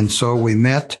 And so we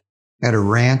met at a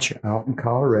ranch out in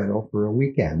Colorado for a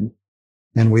weekend,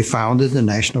 and we founded the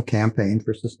National Campaign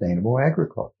for Sustainable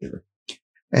Agriculture.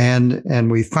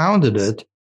 And we founded it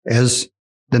as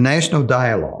the national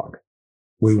dialogue.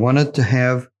 We wanted to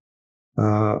have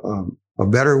a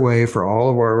better way for all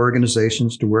of our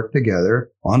organizations to work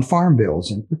together on farm bills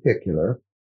in particular,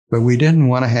 but we didn't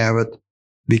want to have it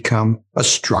become a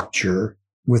structure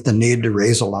with the need to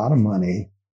raise a lot of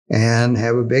money and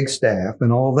have a big staff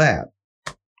and all that.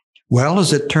 Well,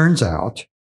 as it turns out,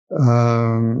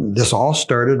 this all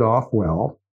started off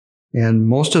well, and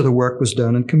most of the work was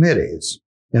done in committees.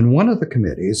 And one of the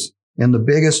committees, and the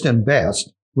biggest and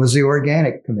best, was the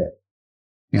Organic Committee.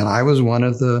 And I was one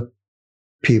of the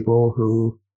people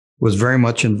who was very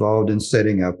much involved in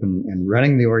setting up and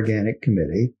running the Organic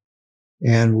Committee.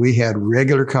 And we had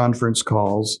regular conference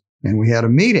calls, and we had a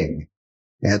meeting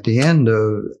at the end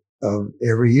of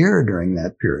every year during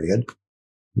that period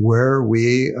where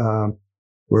we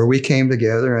came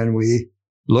together and we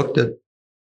looked at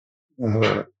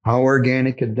how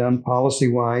organic had done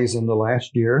policy-wise in the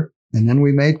last year. And then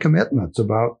we made commitments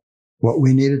about what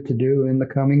we needed to do in the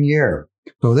coming year.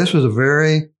 So this was a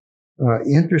very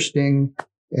interesting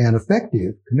and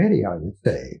effective committee, I would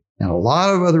say. And a lot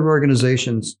of other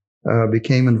organizations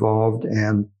became involved,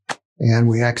 and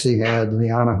we actually had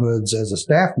Liana Hoods as a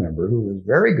staff member who was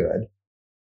very good.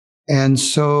 And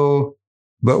so,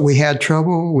 but we had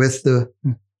trouble with the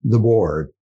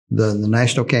board. The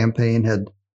national campaign had,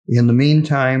 in the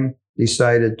meantime,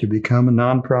 decided to become a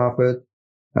nonprofit,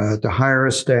 to hire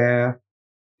a staff,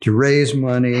 to raise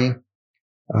money.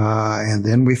 And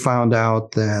then we found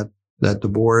out that the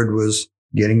board was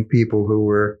getting people who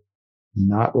were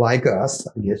not like us,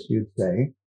 I guess you'd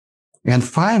say. And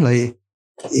finally,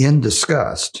 in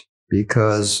disgust,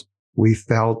 because we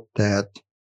felt that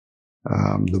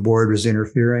the board was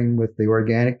interfering with the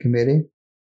Organic Committee,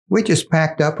 we just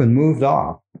packed up and moved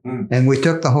off. And we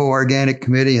took the whole Organic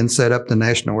Committee and set up the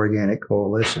National Organic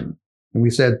Coalition. And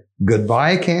we said,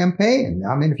 goodbye campaign.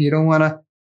 I mean, if you don't want to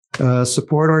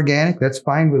support organic, that's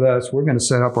fine with us. We're going to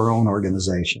set up our own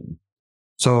organization.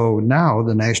 So now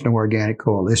the National Organic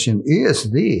Coalition is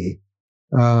the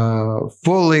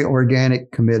fully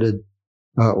organic committed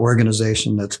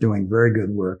organization that's doing very good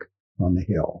work on the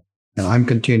Hill. And I'm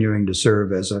continuing to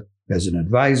serve as an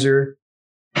advisor,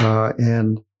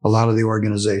 and a lot of the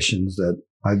organizations that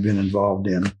I've been involved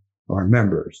in are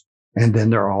members. And then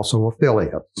there are also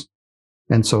affiliates.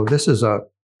 And so this is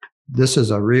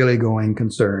a really going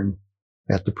concern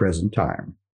at the present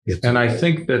time. And I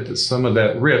think that some of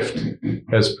that rift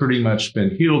has pretty much been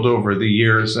healed over the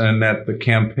years, and that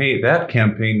that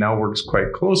campaign now works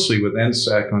quite closely with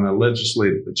NSAC on a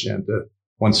legislative agenda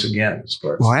once again.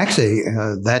 Well, actually,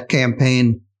 that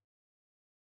campaign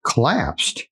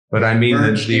collapsed. But I mean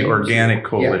the Organic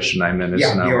Coalition, I meant, is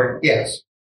now. Yes.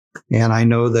 And I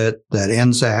know that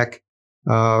NSAC,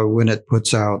 when it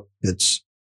puts out its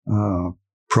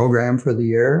program for the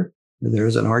year,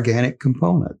 there's an organic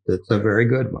component. That's a very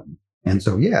good one. And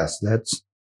so, yes,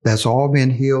 that's all been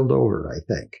healed over, I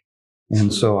think.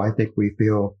 And so I think we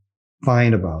feel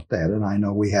fine about that. And I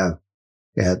know we have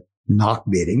at NOC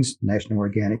meetings, National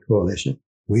Organic Coalition,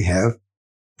 we have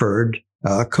Ferd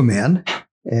come in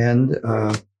and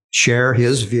share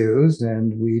his views,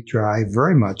 and we try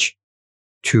very much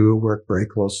to work very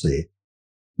closely.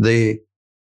 The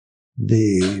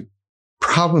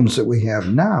problems that we have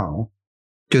now,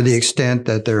 to the extent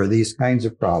that there are these kinds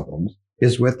of problems,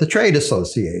 is with the trade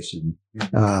association,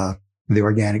 the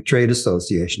Organic Trade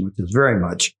Association, which is very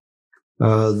much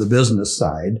the business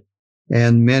side.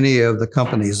 And many of the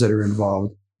companies that are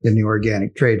involved in the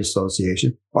Organic Trade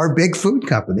Association are big food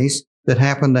companies that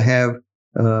happen to have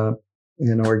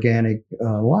an organic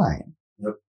line.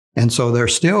 Yep. And so there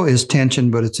still is tension,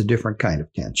 but it's a different kind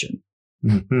of tension.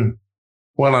 Mm-hmm.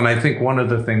 Well, and I think one of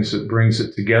the things that brings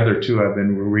it together, too, I've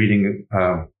been reading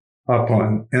up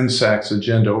on NSAC's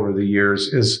agenda over the years,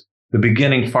 is the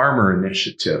Beginning Farmer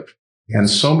Initiative. And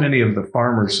so many of the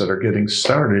farmers that are getting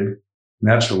started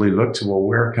naturally look to, well,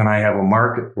 where can I have a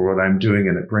market for what I'm doing?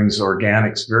 And it brings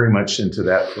organics very much into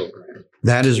that program.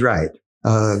 That is right.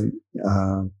 A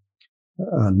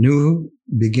new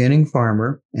beginning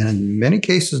farmer, and in many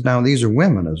cases now these are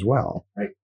women as well,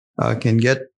 right, can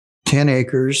get 10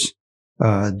 acres,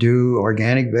 do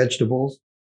organic vegetables,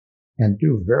 and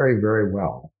do very, very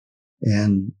well,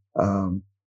 and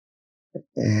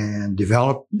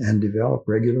develop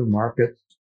regular markets,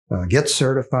 get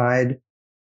certified,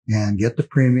 and get the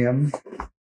premium,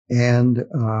 and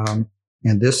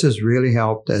this has really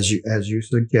helped, as you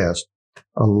suggest,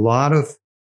 a lot of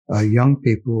young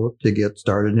people to get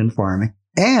started in farming.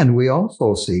 And we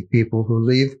also see people who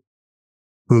leave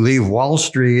Wall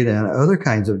Street and other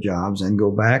kinds of jobs and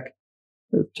go back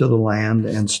to the land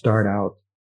and start out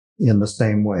in the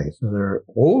same way. So they're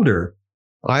older.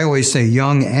 I always say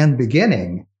young and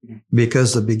beginning,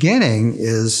 because the beginning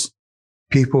is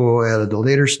people at a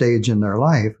later stage in their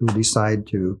life who decide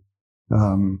to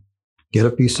get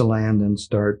a piece of land and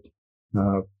start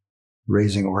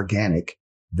raising organic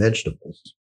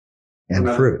vegetables and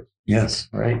fruit. Yes,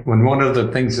 right. When one of the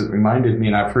things that reminded me,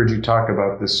 and I've heard you talk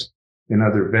about this in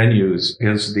other venues,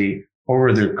 is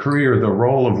over their career, the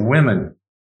role of women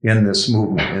in this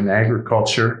movement in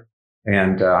agriculture.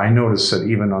 And I noticed that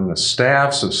even on the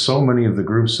staffs of so many of the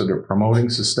groups that are promoting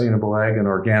sustainable ag and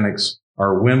organics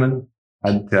are women.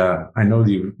 And I know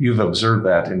that you've observed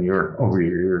that over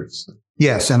your years.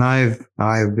 Yes, and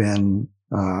I've been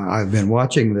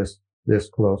watching this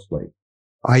closely.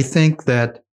 I think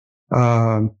that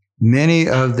many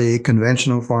of the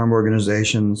conventional farm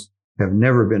organizations have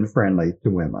never been friendly to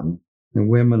women, and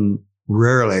women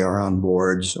rarely are on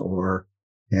boards or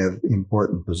have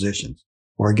important positions.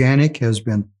 Organic has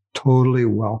been totally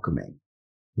welcoming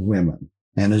women.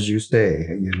 And as you say,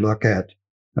 you look at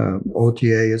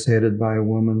OTA is headed by a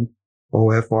woman,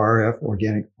 OFRF,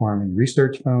 Organic Farming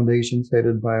Research Foundation, is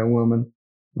headed by a woman,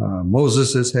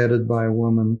 Moses is headed by a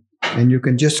woman, and you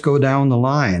can just go down the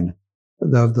line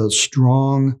of the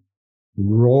strong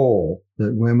role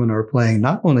that women are playing,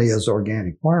 not only as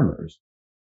organic farmers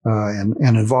and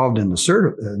involved in the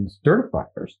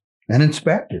certifiers and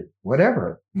inspectors,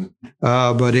 whatever,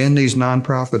 but in these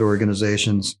nonprofit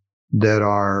organizations that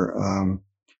are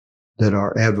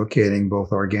advocating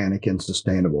both organic and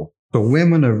sustainable. So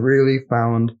women have really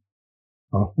found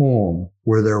a home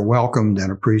where they're welcomed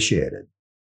and appreciated.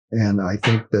 And I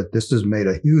think that this has made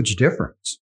a huge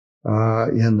difference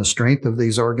in the strength of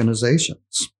these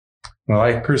organizations. Well,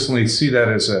 I personally see that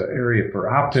as an area for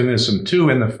optimism, too,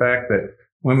 in the fact that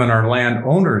women are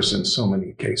landowners in so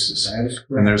many cases. That is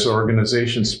correct. And there's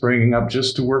organizations springing up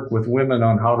just to work with women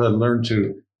on how to learn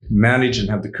to manage and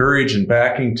have the courage and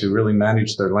backing to really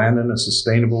manage their land in a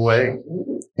sustainable way.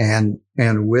 And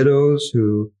widows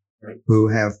who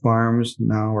have farms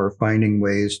now are finding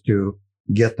ways to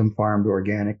get them farmed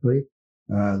organically,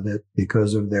 that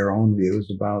because of their own views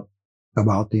about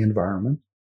the environment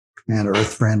and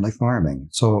earth-friendly farming.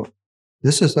 So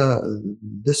this is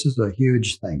a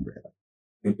huge thing, really.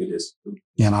 I think it is.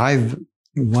 And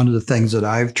one of the things that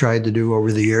I've tried to do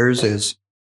over the years is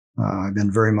I've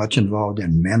been very much involved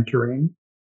in mentoring.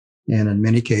 And in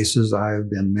many cases, I've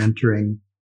been mentoring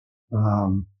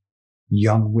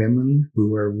young women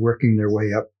who are working their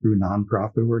way up through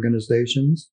nonprofit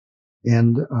organizations.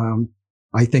 And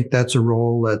I think that's a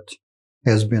role that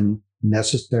has been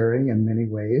necessary in many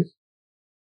ways.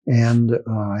 And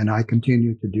I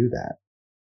continue to do that.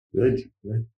 Good.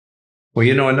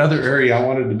 Well, another area I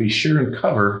wanted to be sure and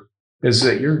cover is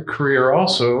that your career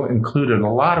also included a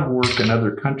lot of work in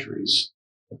other countries.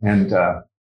 And the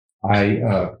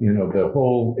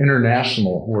whole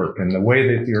international work and the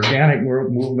way that the organic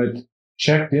movement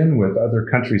checked in with other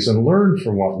countries and learned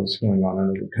from what was going on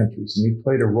in other countries. And you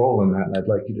played a role in that, and I'd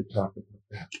like you to talk about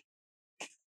that.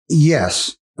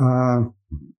 Yes. Well,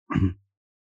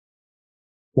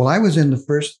 I was in the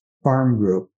first farm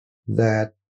group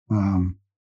that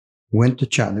went to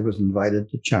China. It was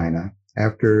invited to China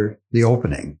after the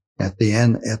opening. At the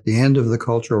end of the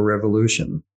Cultural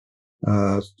Revolution,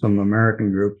 some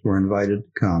American groups were invited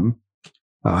to come.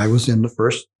 I was in the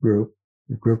first group,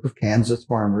 a group of Kansas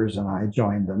farmers, and I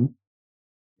joined them.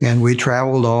 And we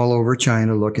traveled all over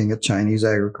China looking at Chinese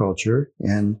agriculture.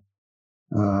 And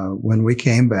when we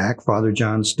came back, Father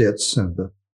John Stitz of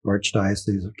the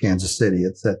Archdiocese of Kansas City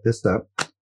had set this up.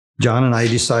 John and I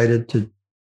decided to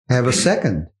have a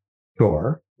second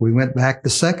tour. We went back the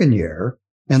second year.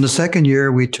 And the second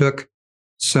year, we took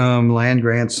some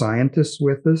land-grant scientists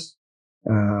with us,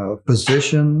 a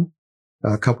physician,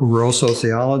 a couple rural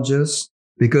sociologists,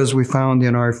 because we found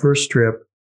in our first trip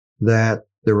that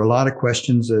there were a lot of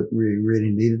questions that we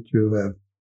really needed to have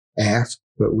asked,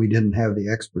 but we didn't have the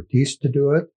expertise to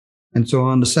do it. And so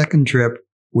on the second trip,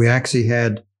 we actually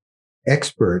had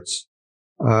experts.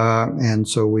 And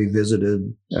so we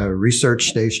visited research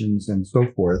stations and so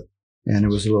forth. And it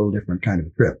was a little different kind of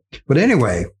a trip. But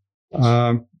anyway,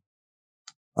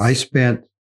 I spent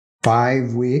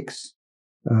 5 weeks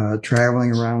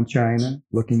traveling around China,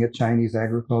 looking at Chinese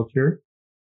agriculture.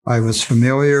 I was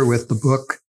familiar with the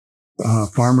book,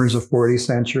 Farmers of 40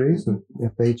 Centuries, of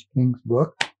F.H. King's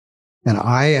book. And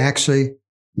I actually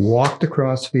walked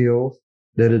across fields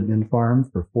that had been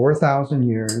farmed for 4,000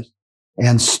 years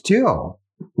and still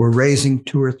were raising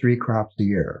 2 or 3 crops a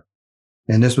year.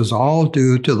 And this was all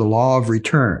due to the law of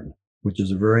return, which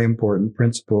is a very important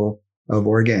principle of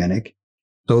organic,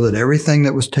 so that everything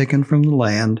that was taken from the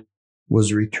land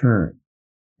was returned.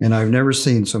 And I've never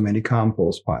seen so many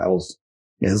compost piles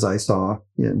as I saw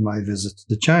in my visits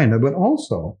to China, but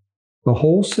also the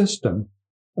whole system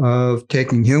of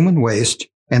taking human waste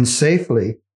and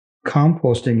safely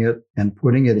composting it and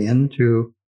putting it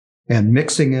into and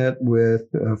mixing it with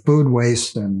food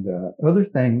waste and other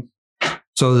things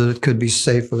so that it could be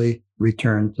safely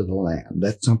returned to the land.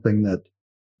 That's something that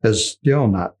has still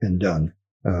not been done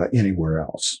anywhere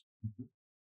else.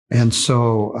 And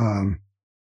so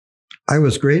I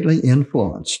was greatly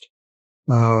influenced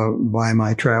by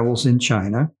my travels in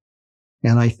China.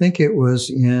 And I think it was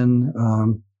in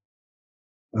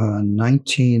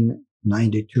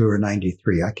 1992 or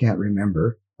 93. I can't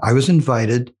remember. I was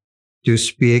invited to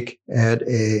speak at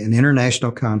an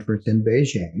international conference in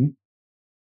Beijing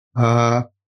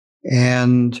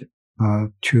and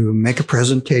to make a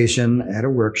presentation at a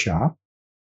workshop.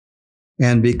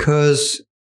 And because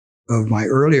of my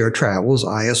earlier travels,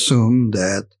 I assumed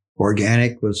that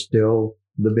organic was still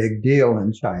the big deal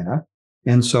in China.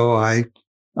 And so I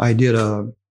did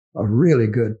a really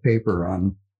good paper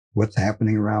on what's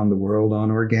happening around the world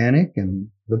on organic and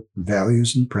the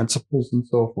values and principles and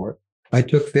so forth. I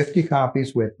took 50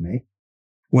 copies with me.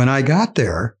 When I got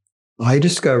there, I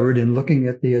discovered in looking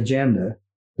at the agenda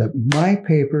that my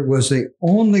paper was the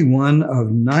only one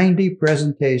of 90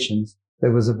 presentations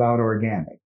that was about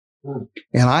organic.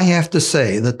 And I have to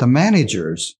say that the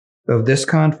managers of this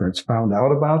conference found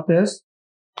out about this,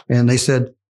 and they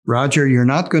said, Roger, you're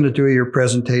not going to do your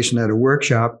presentation at a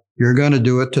workshop. You're going to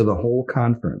do it to the whole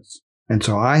conference. And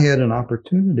so I had an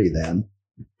opportunity then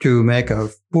to make a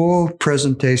full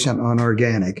presentation on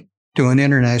organic to an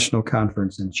international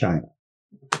conference in China.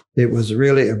 It was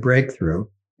really a breakthrough.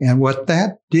 And what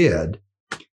that did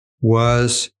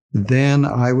was then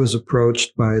I was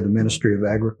approached by the Ministry of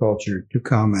Agriculture to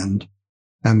come, and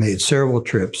I made several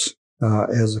trips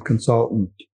as a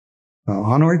consultant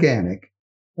on organic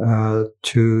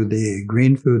to the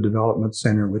Green Food Development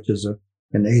Center, which is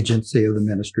an agency of the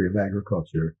Ministry of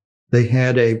Agriculture. They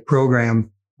had a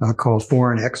program called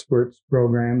Foreign Experts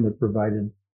Program that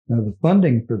provided the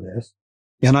funding for this.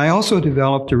 And I also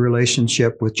developed a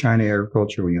relationship with China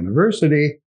Agricultural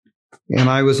University, and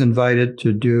I was invited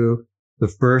to do the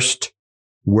first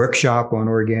workshop on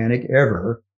organic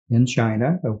ever in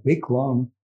China, a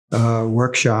week-long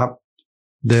workshop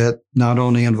that not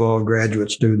only involved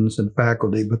graduate students and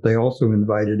faculty, but they also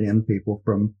invited in people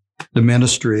from the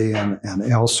ministry and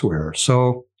elsewhere.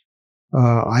 So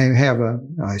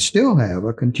I still have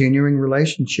a continuing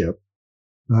relationship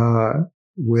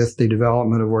with the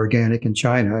development of organic in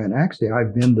China. And actually,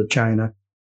 I've been to China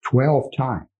 12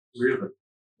 times. Really?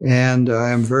 And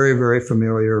I'm very, very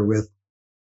familiar with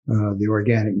the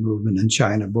organic movement in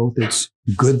China, both its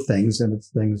good things and its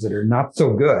things that are not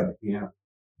so good. Yeah.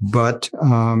 But,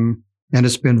 and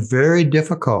it's been very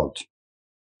difficult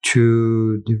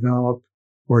to develop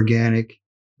organic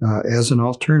as an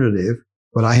alternative.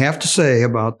 But I have to say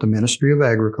about the Ministry of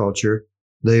Agriculture,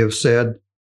 they have said,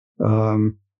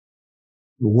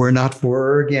 we're not for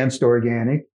or against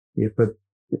organic. If it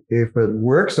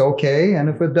works, okay. And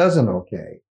if it doesn't,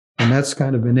 okay. And that's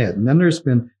kind of been it. And then there's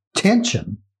been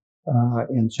tension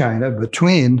in China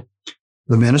between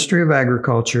the Ministry of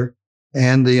Agriculture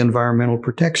and the Environmental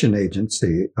Protection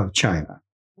Agency of China.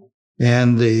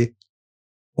 And the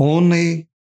only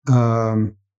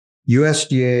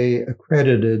USDA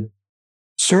accredited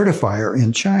certifier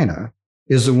in China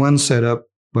is the one set up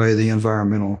by the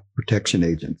Environmental Protection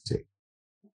Agency.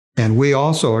 And we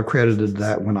also accredited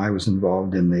that when I was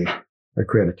involved in the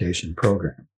accreditation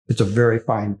program. It's a very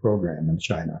fine program in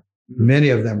China. Many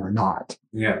of them are not.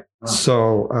 Yeah. Oh.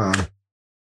 So,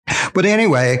 but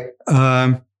anyway,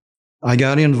 I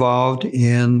got involved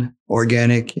in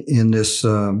organic in this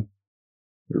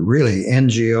really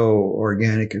NGO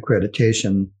organic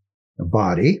accreditation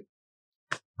body.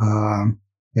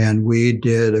 And we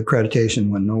did accreditation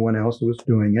when no one else was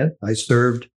doing it. I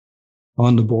served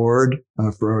on the board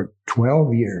for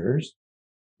 12 years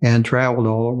and traveled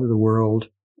all over the world,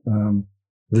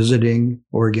 visiting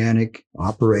organic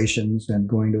operations and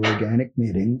going to organic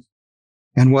meetings.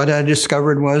 And what I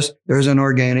discovered was there's an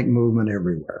organic movement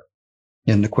everywhere.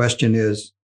 And the question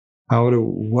is,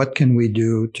 what can we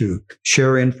do to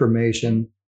share information,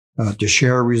 to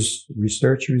share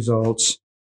research results?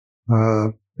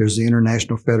 There's the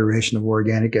International Federation of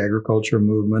Organic Agriculture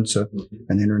Movements, an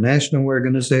international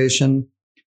organization.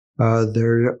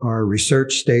 There are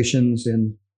research stations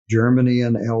in Germany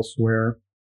and elsewhere.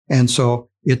 And so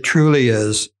it truly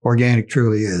is, organic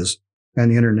truly is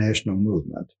an international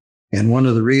movement. And one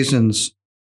of the reasons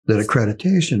that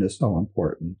accreditation is so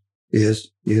important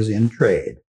is in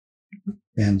trade.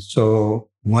 And so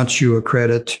once you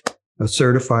accredit a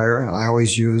certifier, I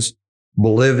always use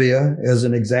Bolivia as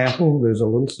an example. There's a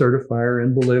little certifier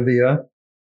in Bolivia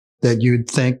that you'd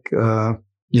think,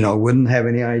 wouldn't have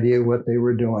any idea what they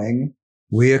were doing.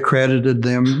 We accredited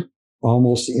them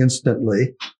almost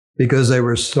instantly because they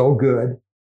were so good.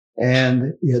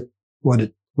 And what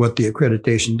the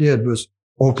accreditation did was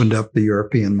opened up the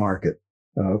European market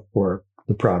for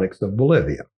the products of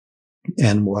Bolivia.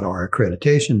 And what our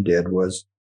accreditation did was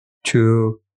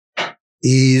to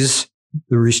ease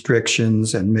the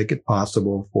restrictions and make it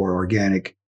possible for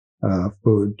organic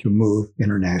food to move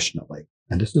internationally.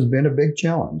 And this has been a big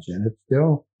challenge, and it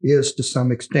still is to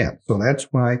some extent. So that's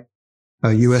why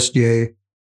USDA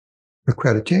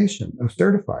accreditation of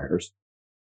certifiers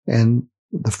and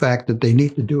the fact that they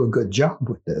need to do a good job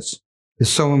with this is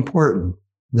so important,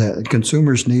 that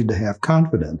consumers need to have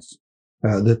confidence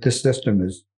that this system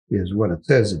is what it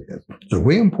says it is. So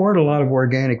we import a lot of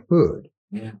organic food.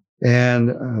 Yeah. And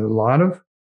a lot of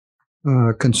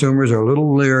consumers are a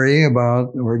little leery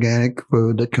about organic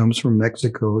food that comes from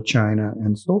Mexico, China,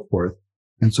 and so forth.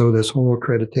 And so this whole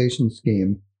accreditation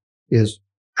scheme is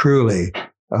truly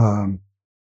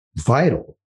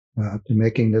vital to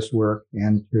making this work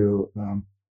and to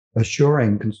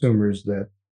assuring consumers that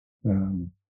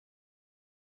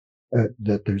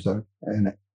that there's a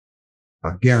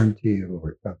guarantee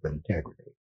of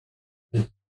integrity.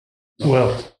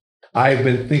 Well, I've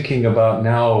been thinking about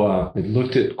now, I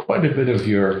looked at quite a bit of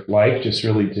your life,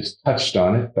 just touched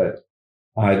on it, but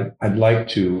I'd like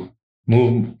to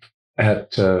move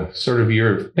at sort of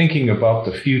your thinking about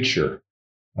the future.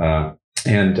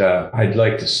 And I'd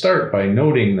like to start by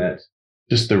noting that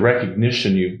just the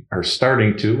recognition you are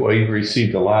starting to, well, you've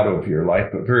received a lot over your life,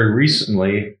 but very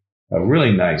recently, a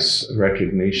really nice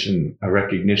recognition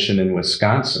in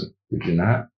Wisconsin. Did you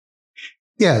not?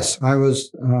 Yes, I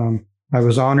was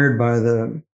honored by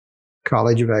the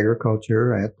College of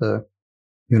Agriculture at the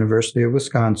University of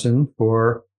Wisconsin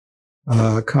for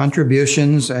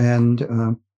contributions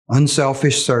and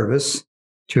unselfish service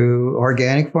to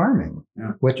organic farming,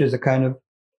 which is a kind of,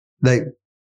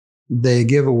 they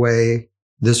give away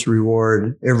this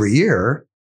reward every year,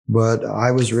 but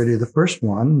I was really the first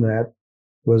one that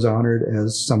was honored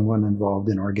as someone involved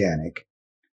in organic.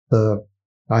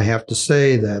 I have to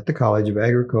say that the College of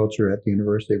Agriculture at the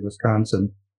University of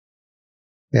Wisconsin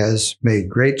has made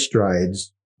great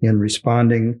strides in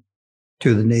responding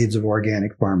to the needs of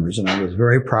organic farmers. And I was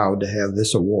very proud to have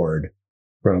this award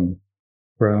from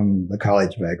the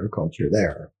College of Agriculture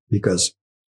there, because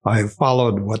I've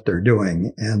followed what they're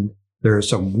doing, and there are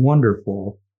some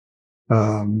wonderful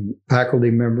faculty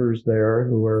members there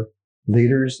who are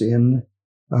leaders in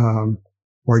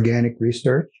organic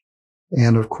research.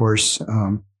 And of course,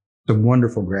 some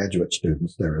wonderful graduate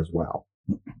students there as well.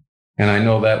 And I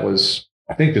know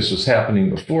I think this was happening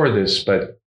before this,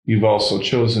 but you've also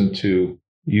chosen to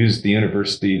use the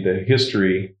university, the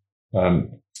history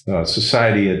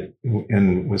society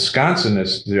in Wisconsin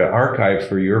as the archive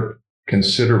for your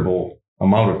considerable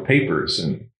amount of papers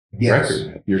and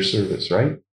record of your service,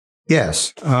 right?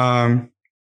 Yes. I'm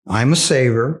a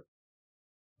saver.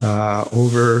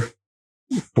 Over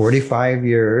 45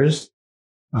 years,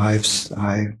 I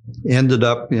ended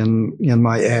up in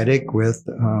my attic with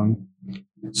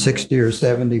 60 or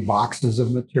 70 boxes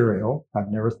of material. I've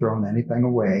never thrown anything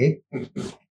away.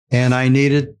 And I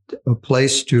needed a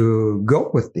place to go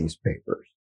with these papers.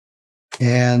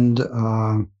 And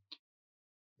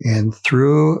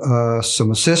through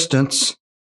some assistance,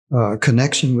 a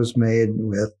connection was made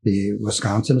with the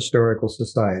Wisconsin Historical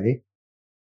Society.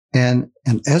 And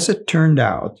as it turned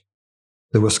out,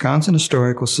 the Wisconsin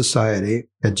Historical Society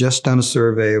had just done a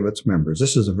survey of its members.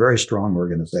 This is a very strong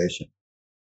organization,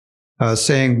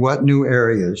 saying what new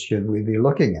areas should we be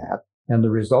looking at. And the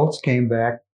results came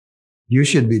back: you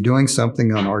should be doing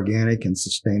something on organic and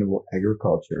sustainable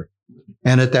agriculture.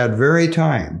 And at that very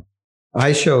time,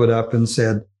 I showed up and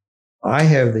said, I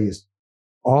have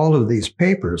all of these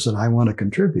papers and I want to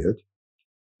contribute.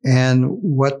 And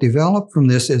what developed from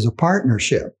this is a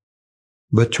partnership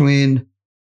between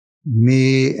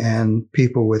me and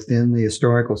people within the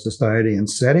Historical Society in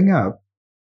setting up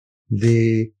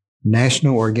the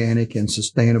National Organic and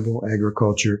Sustainable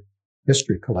Agriculture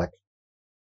History Collection,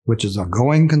 which is a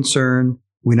going concern.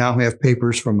 We now have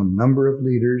papers from a number of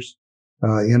leaders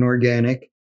in organic.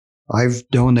 I've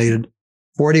donated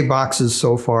 40 boxes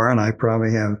so far, and I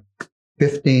probably have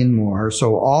 15 more.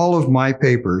 So all of my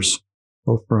papers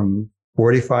from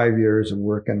 45 years of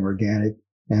work in organic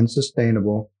and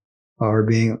sustainable are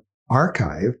being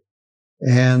archived.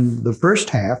 And the first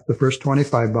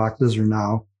 25 boxes, are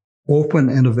now open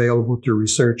and available to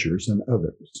researchers and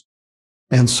others.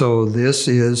 And so this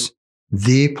is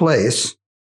the place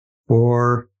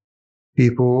for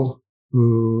people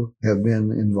who have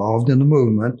been involved in the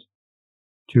movement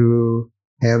to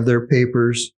have their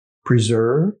papers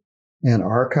preserved and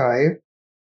archived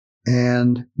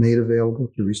and made available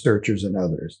to researchers and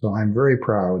others. So I'm very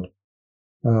proud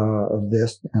of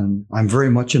this, and I'm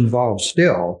very much involved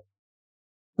still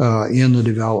in the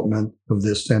development of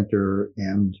this center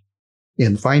and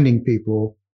in finding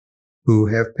people who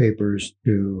have papers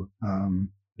to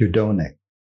donate.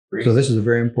 Great. So this is a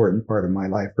very important part of my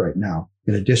life right now,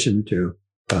 in addition to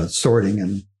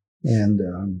sorting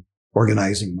and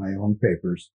organizing my own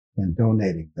papers and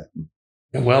donating them.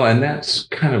 Well, and that's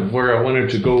kind of where I wanted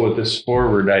to go with this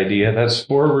forward idea. That's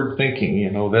forward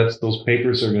thinking. Those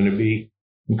papers are going to be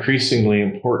increasingly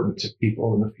important to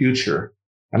people in the future.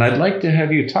 And I'd like to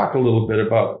have you talk a little bit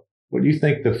about what you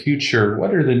think the future,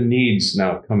 what are the needs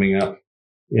now coming up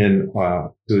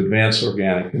to advance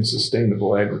organic and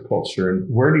sustainable agriculture,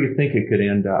 and where do you think it could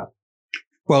end up?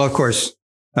 Well, of course,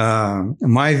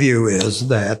 my view is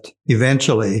that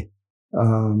eventually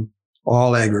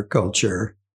all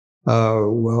agriculture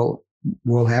will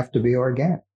have to be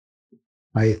organic.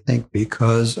 I think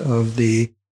because of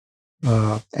the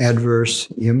adverse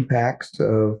impacts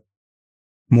of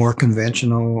more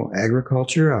conventional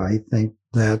agriculture, I think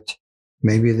that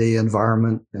maybe the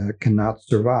environment cannot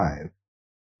survive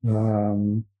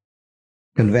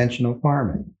conventional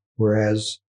farming,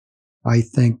 whereas I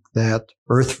think that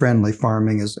earth-friendly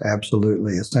farming is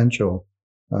absolutely essential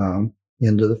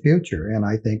into the future, and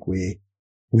I think we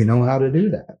know how to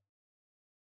do that.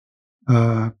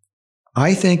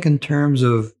 I think in terms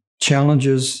of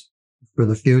challenges for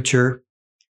the future,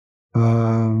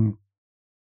 one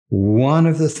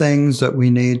of the things that we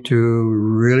need to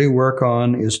really work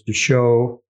on is to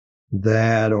show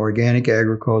that organic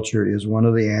agriculture is one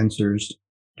of the answers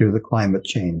to the climate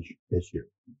change issue.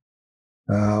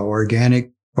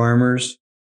 Organic farmers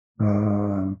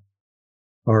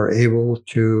are able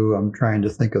to, I'm trying to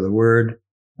think of the word,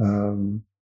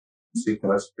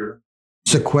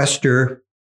 sequester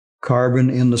carbon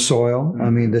in the soil. I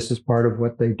mean, this is part of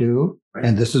what they do. Right.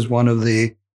 And this is one of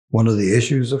the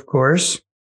issues, of course.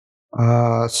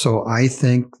 So I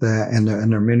think that, and there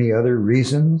are many other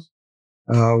reasons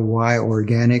why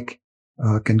organic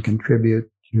can contribute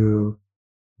to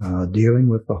dealing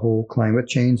with the whole climate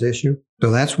change issue.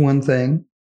 So that's one thing.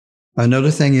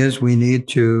 Another thing is we need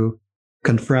to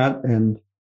confront and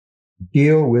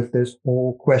deal with this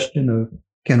whole question of,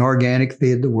 can organic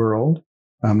feed the world?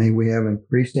 I mean, we have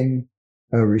increasing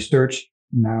research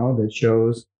now that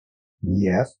shows,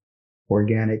 yes,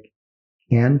 organic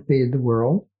can feed the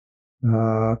world.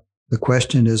 The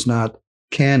question is not,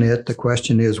 can it? The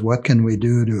question is, what can we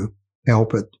do to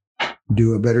help it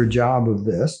do a better job of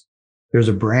this? There's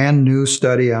a brand new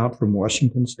study out from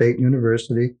Washington State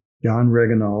University, John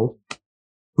Reginault,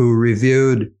 who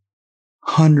reviewed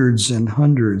hundreds and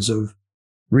hundreds of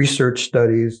research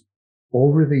studies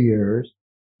over the years.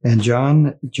 And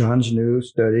John's new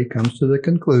study comes to the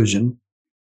conclusion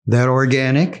that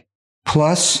organic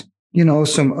plus,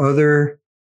 some other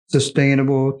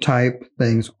sustainable type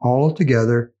things all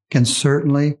together can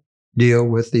certainly deal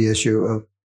with the issue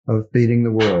of feeding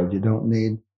the world. You don't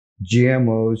need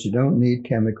GMOs. You don't need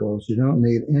chemicals. You don't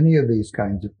need any of these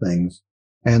kinds of things.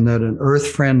 And that an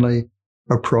earth-friendly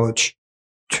approach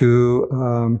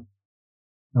to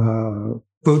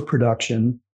food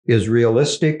production is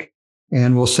realistic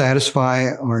and will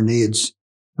satisfy our needs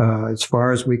as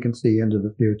far as we can see into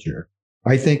the future.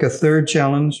 I think a third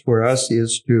challenge for us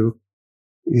is to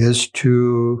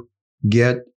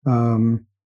get,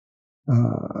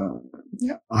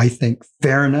 I think,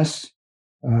 fairness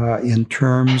in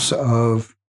terms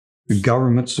of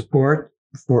government support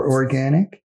for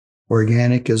organic.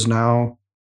 Organic is now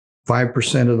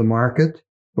 5% of the market.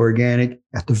 Organic,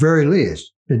 at the very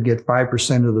least, should get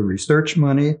 5% of the research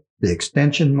money, the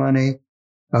extension money,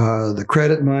 the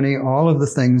credit money, all of the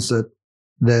things that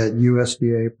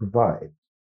USDA provides.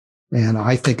 And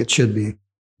I think it should be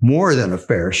more than a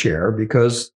fair share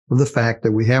because of the fact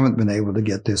that we haven't been able to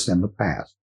get this in the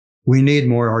past. We need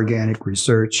more organic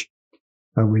research.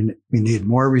 We need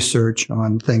more research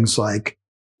on things like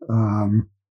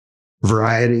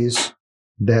varieties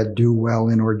that do well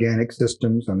in organic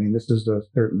systems. I mean, this is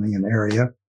certainly an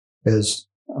area. As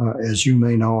you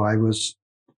may know, I was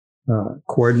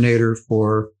coordinator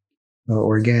for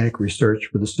organic research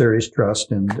for the Ceres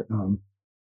Trust, and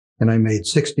I made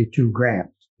 62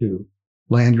 grants to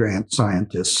land grant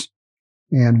scientists.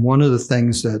 And one of the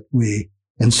things that we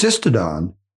insisted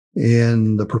on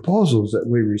in the proposals that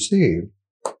we received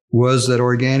was that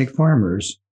organic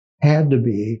farmers had to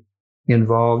be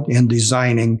involved in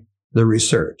designing the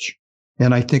research.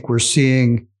 And I think we're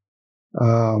seeing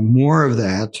more of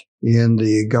that in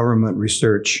the government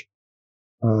research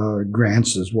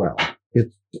grants as well.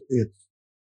 It's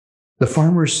the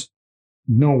farmers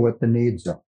know what the needs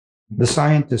are. The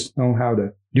scientists know how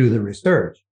to do the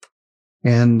research.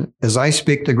 And as I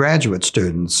speak to graduate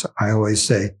students, I always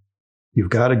say, you've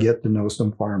got to get to know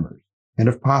some farmers. And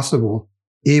if possible,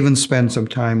 even spend some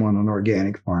time on an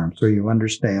organic farm so you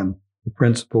understand the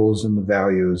principles and the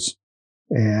values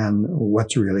and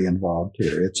what's really involved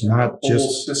here. It's not just the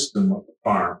whole system of the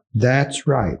farm. That's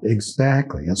right.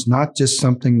 Exactly. It's not just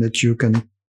something that you can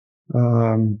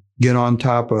get on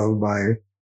top of by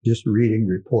just reading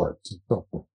reports and so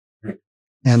forth. Right.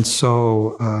 And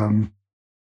so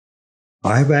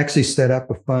I've actually set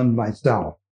up a fund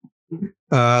myself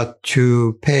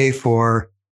to pay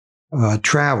for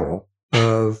travel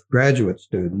of graduate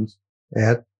students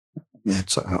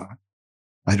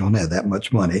I don't have that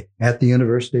much money, at the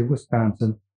University of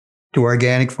Wisconsin to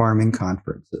organic farming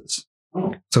conferences.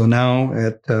 Oh. So now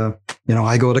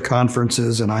I go to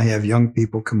conferences and I have young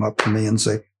people come up to me and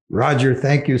say, Roger,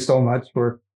 thank you so much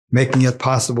for making it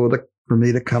possible for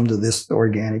me to come to this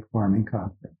organic farming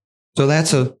conference. So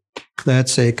that's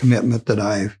a commitment that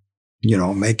I,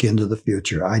 make into the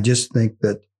future. I just think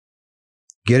that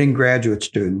getting graduate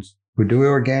students who do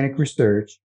organic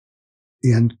research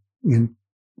in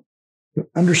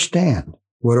understand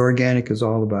what organic is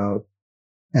all about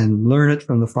and learn it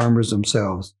from the farmers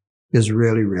themselves is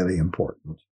really, really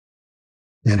important.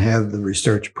 And have the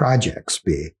research projects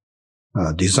be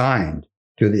designed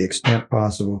to the extent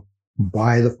possible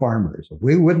by the farmers.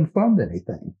 We wouldn't fund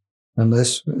anything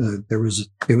unless it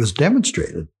was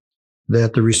demonstrated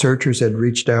that the researchers had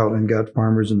reached out and got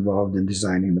farmers involved in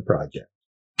designing the project.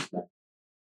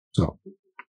 So.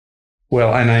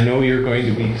 Well, and I know you're going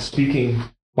to be speaking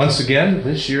once again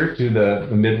this year to the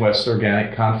Midwest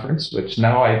Organic Conference, which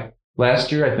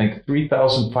last year I think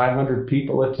 3,500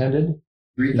 people attended.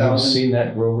 3,000. You've seen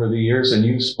that grow over the years, and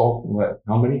you spoke,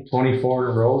 how many? 24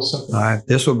 in a row, something?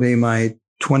 This will be my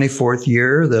 24th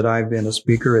year that I've been a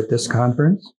speaker at this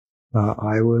conference.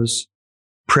 I was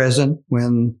present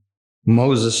when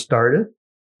Moses started.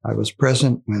 I was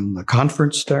present when the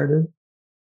conference started.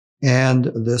 And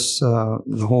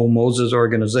the whole Moses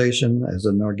organization as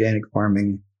an organic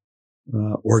farming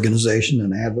organization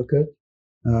and advocate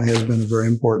has been a very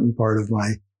important part of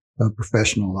my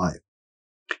professional life.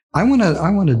 I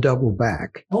want to double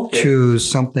back to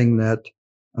something that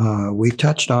we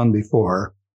touched on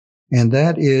before, and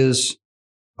that is,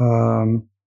 my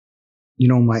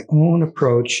own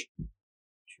approach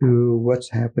to what's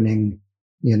happening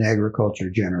in agriculture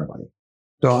generally.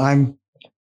 So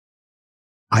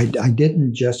I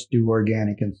didn't just do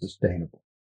organic and sustainable.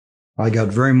 I got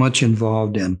very much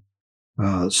involved in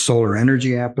solar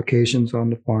energy applications on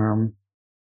the farm.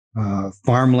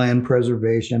 Farmland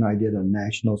preservation. I did a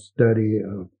national study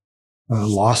of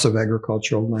loss of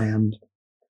agricultural land,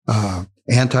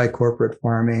 anti-corporate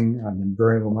farming. I've been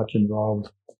very much involved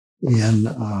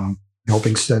in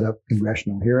helping set up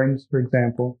congressional hearings, for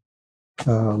example,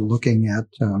 looking at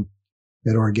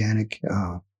organic,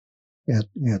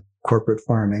 at corporate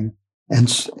farming,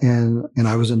 and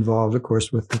I was involved, of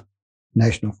course, with the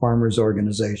National Farmers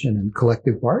Organization and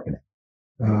collective bargaining,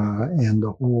 and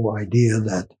the whole idea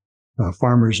that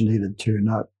farmers needed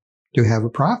to have a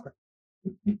profit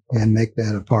and make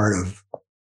that a part of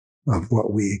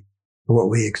what we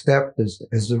accept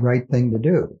as the right thing to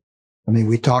do. I mean,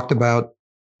 we talked about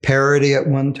parity at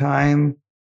one time.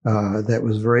 That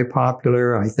was very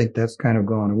popular. I think that's kind of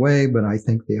gone away, but I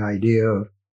think the idea of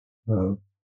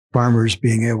farmers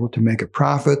being able to make a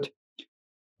profit.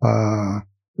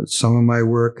 Some of my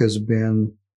work has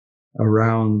been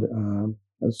around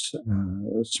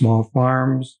small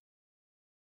farms,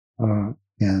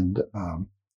 and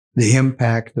the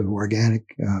impact of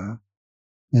organic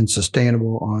and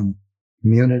sustainable on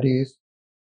communities,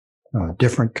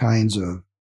 different kinds of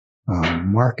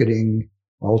marketing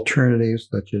alternatives,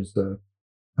 such as the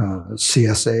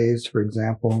CSAs, for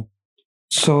example,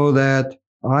 so that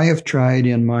I have tried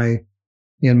in my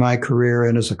career,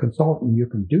 and as a consultant, you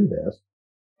can do this,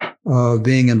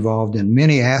 being involved in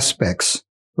many aspects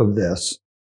of this.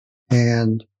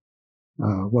 And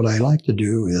what I like to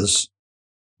do is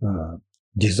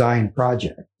design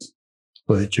projects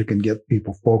so that you can get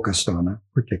people focused on a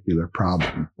particular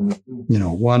problem.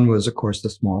 One was, of course, the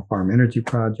Small Farm Energy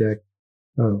Project,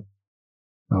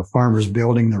 farmers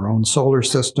building their own solar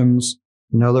systems.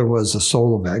 Another was the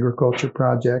Soul of Agriculture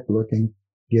Project,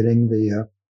 getting the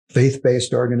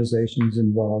faith-based organizations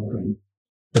involved in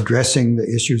addressing the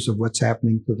issues of what's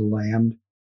happening to the land.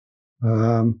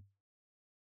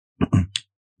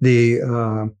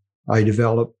 I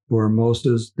developed for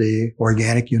Moses the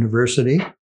Organic University,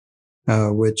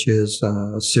 which is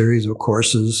a series of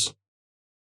courses.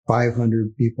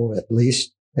 500 people at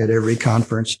least at every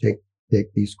conference take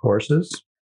these courses.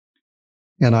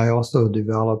 And I also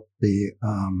developed the,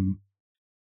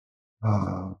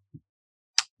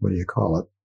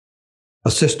 a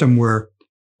system where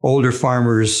older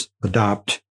farmers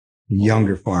adopt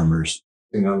younger farmers.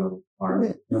 On the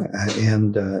farm.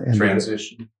 And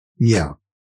transition. Yeah.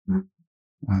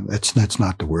 That's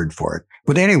not the word for it.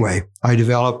 But anyway, I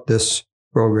developed this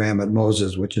program at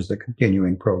Moses, which is a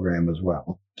continuing program as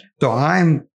well. So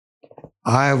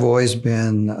I've always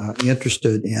been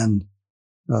interested in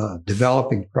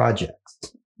developing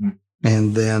projects,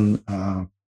 and then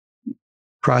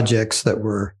projects that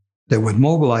would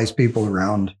mobilize people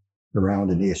around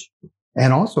an issue,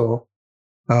 and also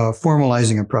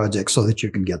formalizing a project so that you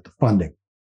can get the funding.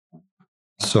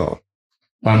 So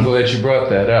I'm glad you brought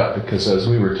that up, because as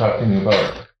we were talking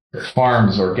about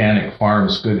farms, organic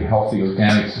farms, good, healthy,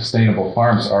 organic, sustainable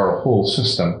farms are a whole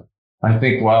system. I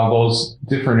think while those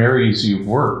different areas you've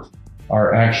worked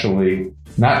are actually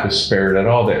not disparate at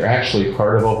all, they're actually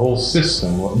part of a whole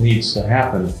system, what needs to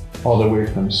happen, all the way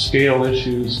from scale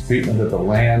issues, treatment of the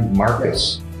land,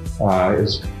 markets,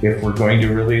 is if we're going to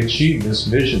really achieve this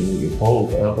vision that you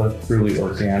hold of a truly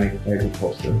organic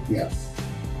agriculture. Yeah.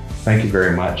 Thank you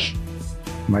very much.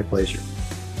 My pleasure.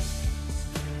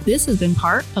 This has been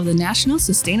part of the National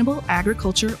Sustainable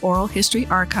Agriculture Oral History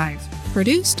Archive,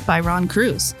 produced by Ron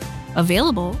Cruz,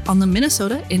 available on the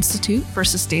Minnesota Institute for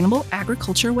Sustainable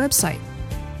Agriculture website.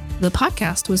 The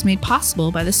podcast was made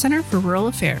possible by the Center for Rural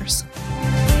Affairs.